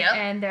queen. Yep.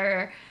 And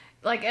they're,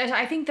 like,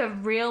 I think the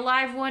real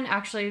live one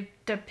actually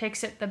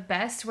depicts it the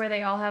best, where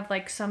they all have,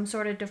 like, some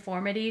sort of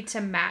deformity to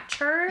match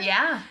her.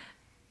 Yeah.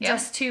 Yep.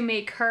 Just to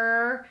make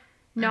her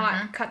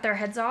not cut their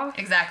heads off.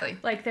 Exactly.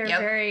 Like, they're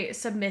very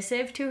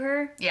submissive to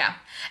her. Yeah.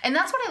 And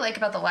that's what I like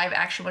about the live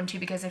action one, too,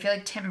 because I feel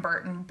like Tim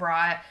Burton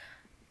brought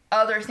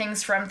other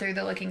things from Through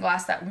the Looking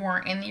Glass that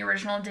weren't in the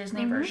original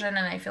Disney version,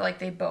 and I feel like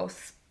they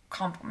both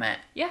complement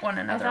one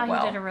another well. I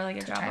thought he did a really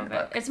good job of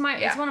it. It's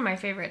one of my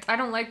favorites. I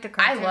don't like the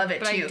cartoon. I love it,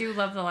 but too. I do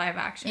love the live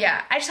action.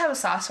 Yeah. I just have a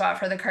soft spot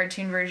for the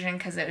cartoon version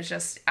because it was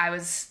just, I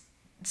was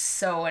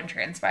so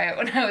entranced by it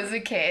when I was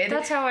a kid.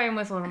 That's how I am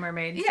with Little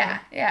Mermaid. Yeah.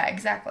 So. Yeah,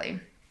 exactly.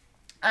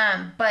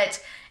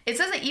 But it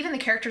says that even the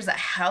characters that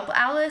help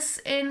Alice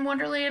in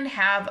Wonderland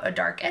have a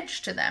dark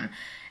edge to them.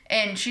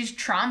 And she's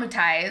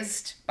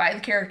traumatized by the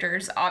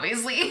characters,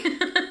 obviously.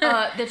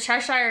 The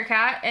Cheshire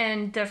Cat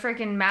and the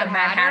freaking Mad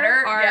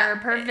Hatter are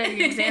perfect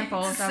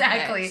examples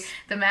exactly. of this.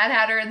 The Mad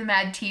Hatter and the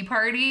Mad Tea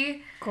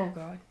Party. Oh,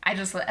 God. I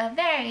just a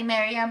very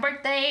merry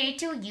birthday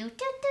to you,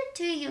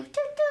 to you,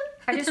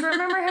 I just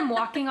remember him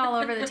walking all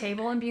over the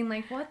table and being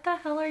like, what the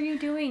hell are you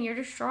doing? You're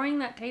destroying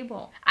that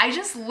table. I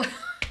just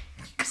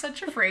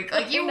such a freak.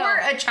 Like, you were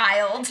a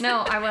child. No,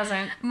 I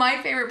wasn't.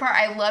 My favorite part,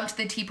 I loved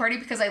the tea party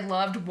because I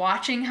loved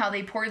watching how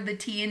they poured the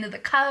tea into the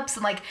cups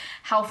and, like,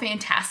 how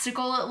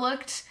fantastical it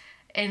looked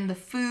and the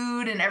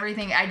food and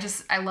everything.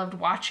 I loved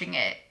watching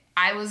it.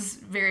 I was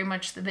very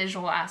much the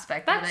visual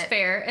aspect of it. That's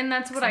fair, and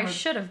that's what I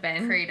should have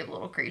been. Creative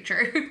little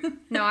creature.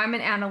 No, I'm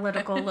an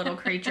analytical little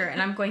creature,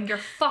 and I'm going, you're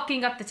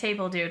fucking up the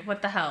table, dude.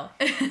 What the hell?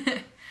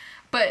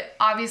 But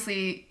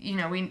obviously, you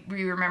know,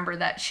 we remember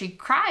that she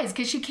cries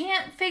because she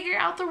can't figure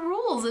out the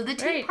rules of the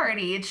tea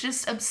party. It's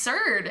just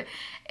absurd.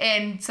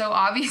 And so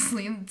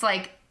obviously it's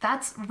like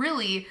that's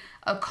really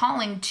a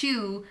calling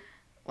to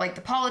like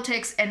the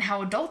politics and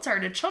how adults are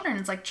to children.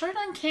 It's like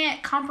children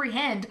can't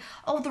comprehend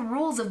all the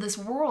rules of this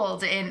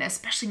world, and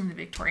especially in the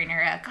Victorian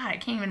era. God, I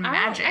can't even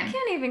imagine. I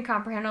can't even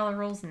comprehend all the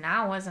rules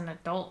now as an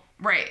adult.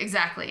 Right,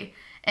 exactly.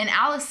 And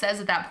Alice says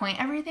at that point,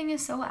 everything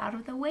is so out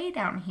of the way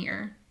down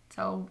here.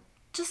 So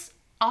just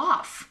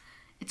off.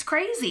 It's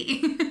crazy.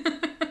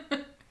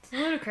 It's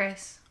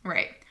ludicrous.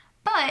 Right.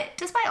 But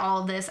despite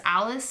all of this,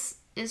 Alice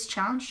is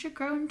challenged to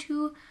grow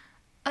into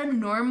a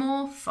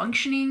normal,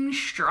 functioning,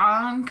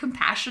 strong,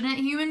 compassionate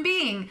human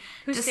being.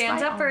 Who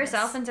stands up for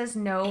herself and says,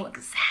 no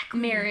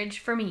marriage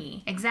for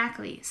me.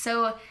 Exactly.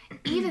 So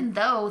even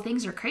though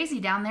things are crazy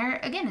down there,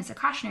 again, it's a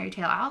cautionary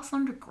tale. Alice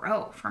learned to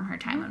grow from her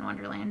time in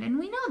Wonderland, and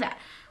we know that.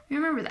 We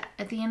remember that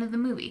at the end of the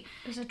movie.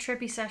 It was a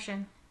trippy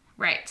session.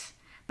 Right.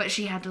 But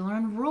she had to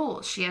learn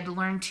rules. She had to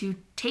learn to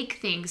take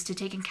things, to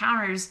take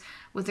encounters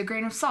with a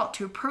grain of salt,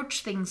 to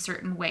approach things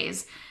certain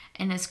ways.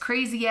 And as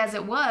crazy as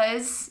it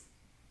was,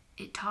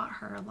 it taught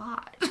her a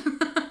lot.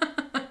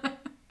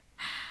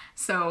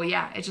 So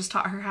yeah, it just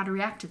taught her how to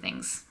react to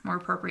things more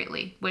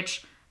appropriately,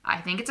 which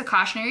I think it's a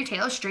cautionary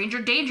tale of stranger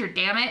danger,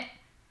 damn it.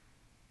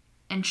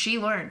 And she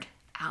learned.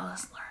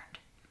 Alice learned.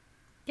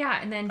 Yeah,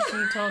 and then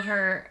she told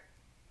her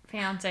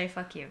fiance,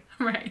 fuck you.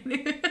 Right.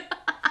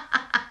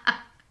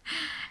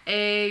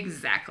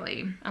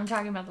 Exactly. I'm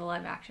talking about the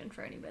live action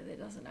for anybody that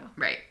doesn't know.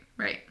 Right.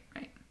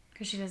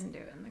 Because she doesn't do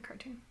it in the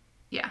cartoon.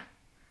 Yeah.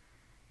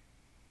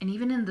 And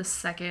even in the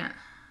second,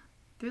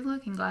 Through the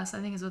Looking Glass,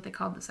 I think is what they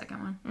called the second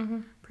one. Mm-hmm.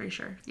 Pretty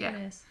sure. Yeah.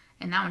 It is.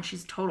 And that one,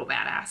 she's a total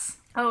badass.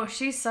 Oh,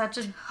 she's such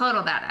a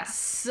badass.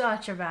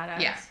 Such a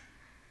badass. Yeah.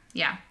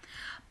 Yeah.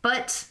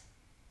 But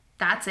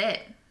that's it.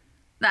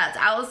 That's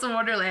Alice in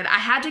Wonderland. I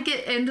had to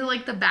get into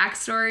like the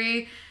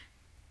backstory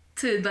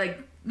to like,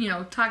 you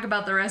know, talk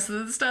about the rest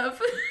of the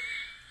stuff.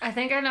 I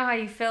think I know how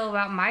you feel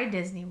about my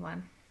Disney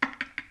one.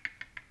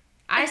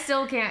 I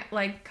still can't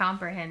like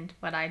comprehend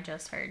what I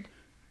just heard.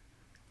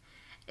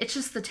 It's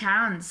just the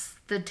towns,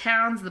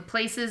 the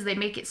places, they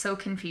make it so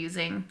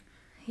confusing.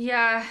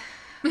 Yeah.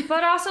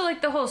 But also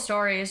like the whole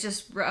story is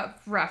just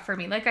rough for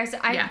me. Like I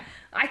said,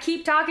 I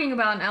keep talking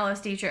about an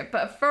LSD trip,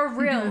 but for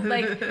real,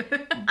 like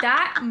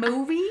that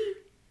movie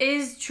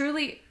is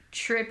truly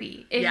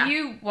trippy. If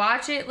you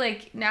watch it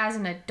like as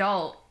an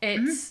adult,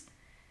 it's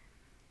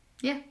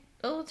a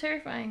little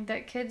terrifying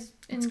that kids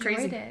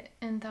enjoyed it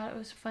and thought it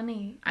was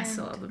funny. I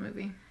still love the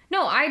movie.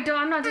 No, I don't.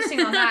 I'm not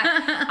dissing on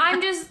that.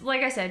 I'm just,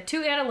 like I said,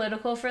 too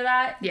analytical for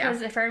that. Yeah.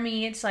 Because for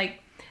me, it's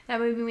like, that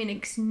movie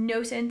makes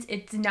no sense.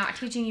 It's not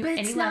teaching you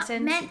any lessons. But it's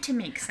not meant to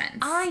make sense.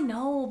 I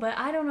know, but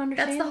I don't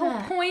understand that. That's the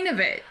whole point of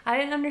it. I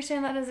didn't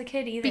understand that as a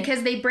kid either.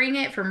 Because they bring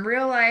it from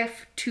real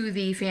life to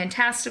the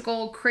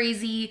fantastical,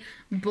 crazy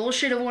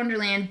bullshit of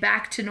Wonderland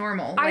back to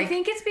normal. I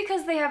think it's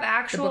because they have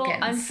actual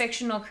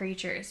unfictional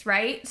creatures,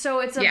 right? So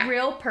it's a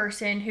real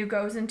person who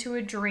goes into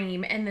a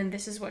dream, and then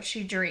this is what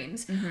she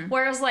dreams. Mm-hmm.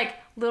 Whereas, like,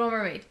 Little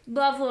Mermaid.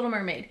 Love Little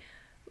Mermaid.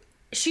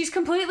 She's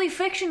completely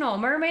fictional.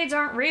 Mermaids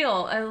aren't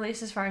real, at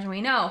least as far as we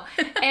know.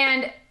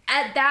 And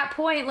at that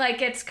point,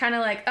 like, it's kind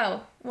of like,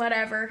 oh,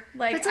 whatever.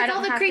 Like, it's like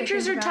all the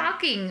creatures are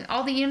talking.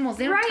 All the animals,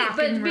 they don't talk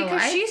in real life. Right,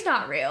 but because she's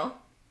not real.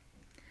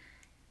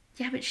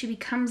 Yeah, but she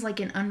becomes like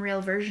an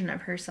unreal version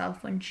of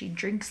herself when she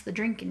drinks the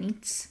drink and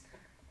eats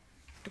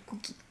the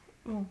cookie.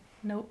 Oh,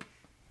 nope.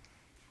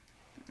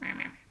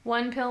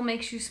 One pill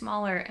makes you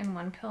smaller and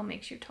one pill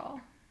makes you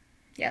tall.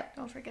 Yep.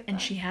 Don't forget that.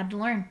 And she had to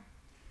learn.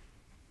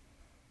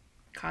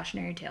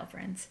 Cautionary tale,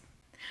 friends.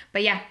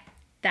 But yeah,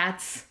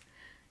 that's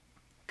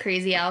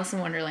crazy Alice in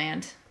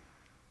Wonderland.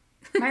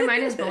 My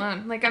mind is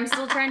blown. Like, I'm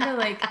still trying to,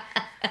 like,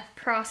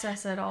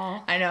 process it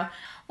all. I know.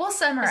 We'll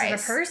summarize.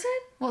 Is it a person?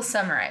 We'll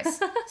summarize.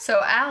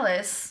 So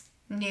Alice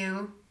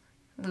knew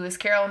Lewis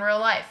Carroll in real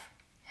life.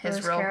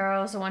 Lewis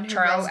Carroll is the one who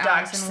wrote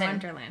Alice in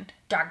Wonderland.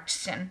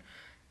 Dodgson.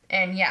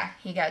 And yeah,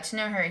 he got to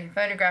know her. He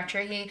photographed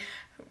her. He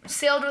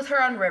sailed with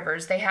her on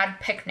rivers. They had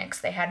picnics.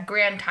 They had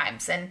grand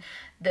times. And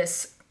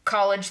this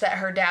college that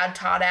her dad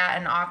taught at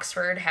in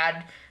Oxford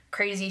had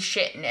crazy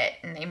shit in it.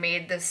 And they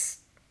made this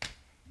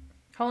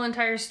whole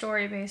entire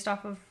story based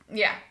off of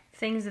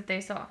things that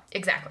they saw.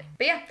 Exactly.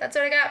 But yeah, that's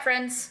what I got,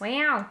 friends.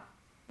 Wow.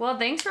 Well,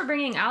 thanks for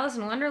bringing Alice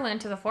in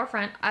Wonderland to the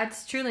forefront.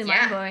 It's truly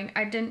mind-blowing.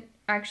 I didn't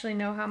actually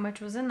know how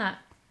much was in that.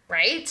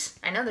 Right?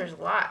 I know there's a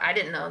lot. I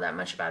didn't know that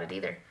much about it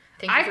either.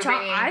 I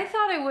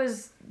thought it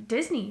was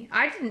Disney.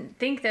 I didn't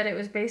think that it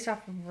was based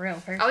off of a real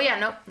person. Oh, yeah,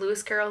 nope.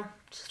 Lewis Carroll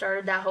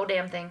started that whole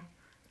damn thing.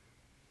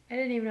 I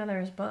didn't even know there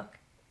was a book.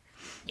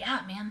 Yeah,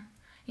 man.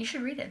 You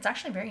should read it. It's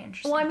actually very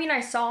interesting. Well, I mean,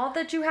 I saw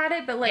that you had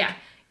it, but, like,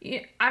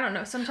 I don't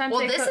know. Sometimes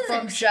they this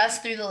isn't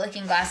just Through the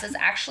Looking Glass. It's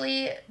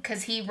actually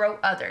because he wrote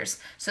others.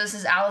 So this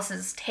is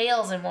Alice's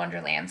Tales in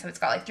Wonderland. So it's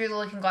got, like, Through the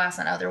Looking Glass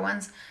and other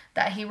ones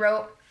that he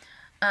wrote.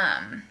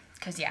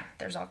 Because, yeah,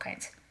 there's all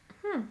kinds.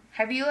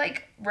 Have you,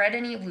 like, read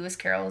any of Lewis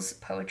Carroll's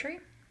poetry?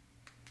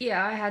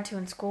 Yeah, I had to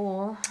in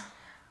school.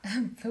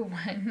 The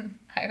one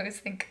I always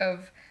think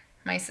of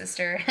my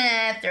sister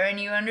throwing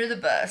you under the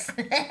bus.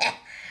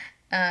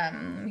 Let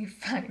me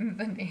find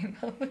the name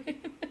of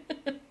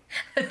it.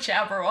 the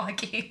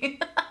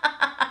Jabberwocky.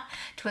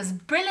 'Twas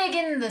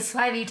Brilligan the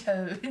Slithy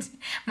Toad.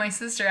 My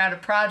sister had a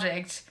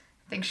project,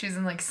 I think she was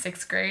in like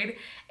 6th grade,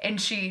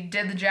 and she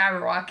did the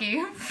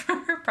Jabberwocky for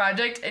her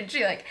project, and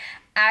she like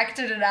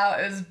acted it out.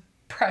 It was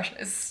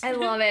precious. I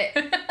love it.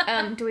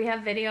 Do we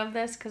have video of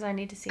this? Because I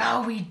need to see it.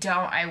 Oh, we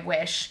don't. I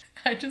wish.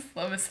 I just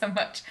love it so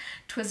much.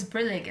 'Twas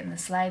Brilligan the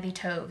Slithy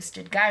Toad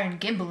stood gyre and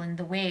gimble in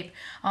the wabe.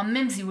 On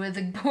Mimsy were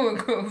the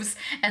Borgoves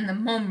and the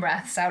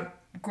Mumraths out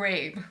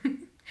grave.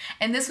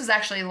 And this was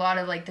actually a lot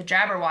of like the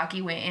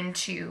Jabberwocky went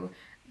into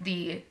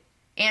the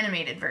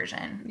animated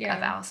version of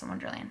Alice in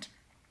Wonderland.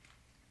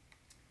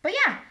 But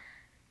yeah,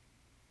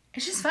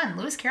 it's just fun.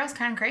 Lewis Carroll's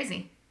kind of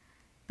crazy.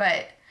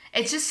 But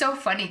it's just so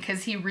funny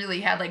because he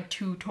really had like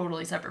 2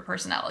 totally separate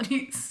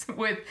personalities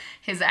with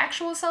his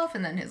actual self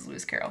and then his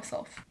Lewis Carroll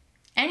self.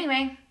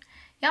 Anyway,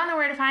 y'all know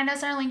where to find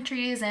us. Our link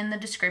tree is in the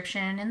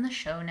description in the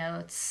show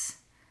notes.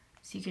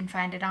 So you can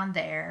find it on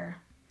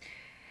there.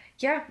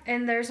 Yeah,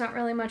 and there's not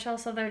really much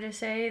else other to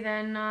say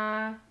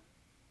than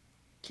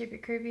keep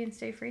it creepy and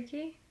stay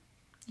freaky.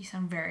 You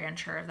sound very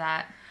unsure of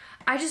that.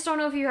 I just don't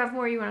know if you have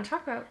more you want to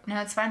talk about.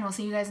 No, it's fine. We'll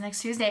see you guys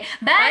next Tuesday.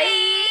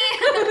 Bye!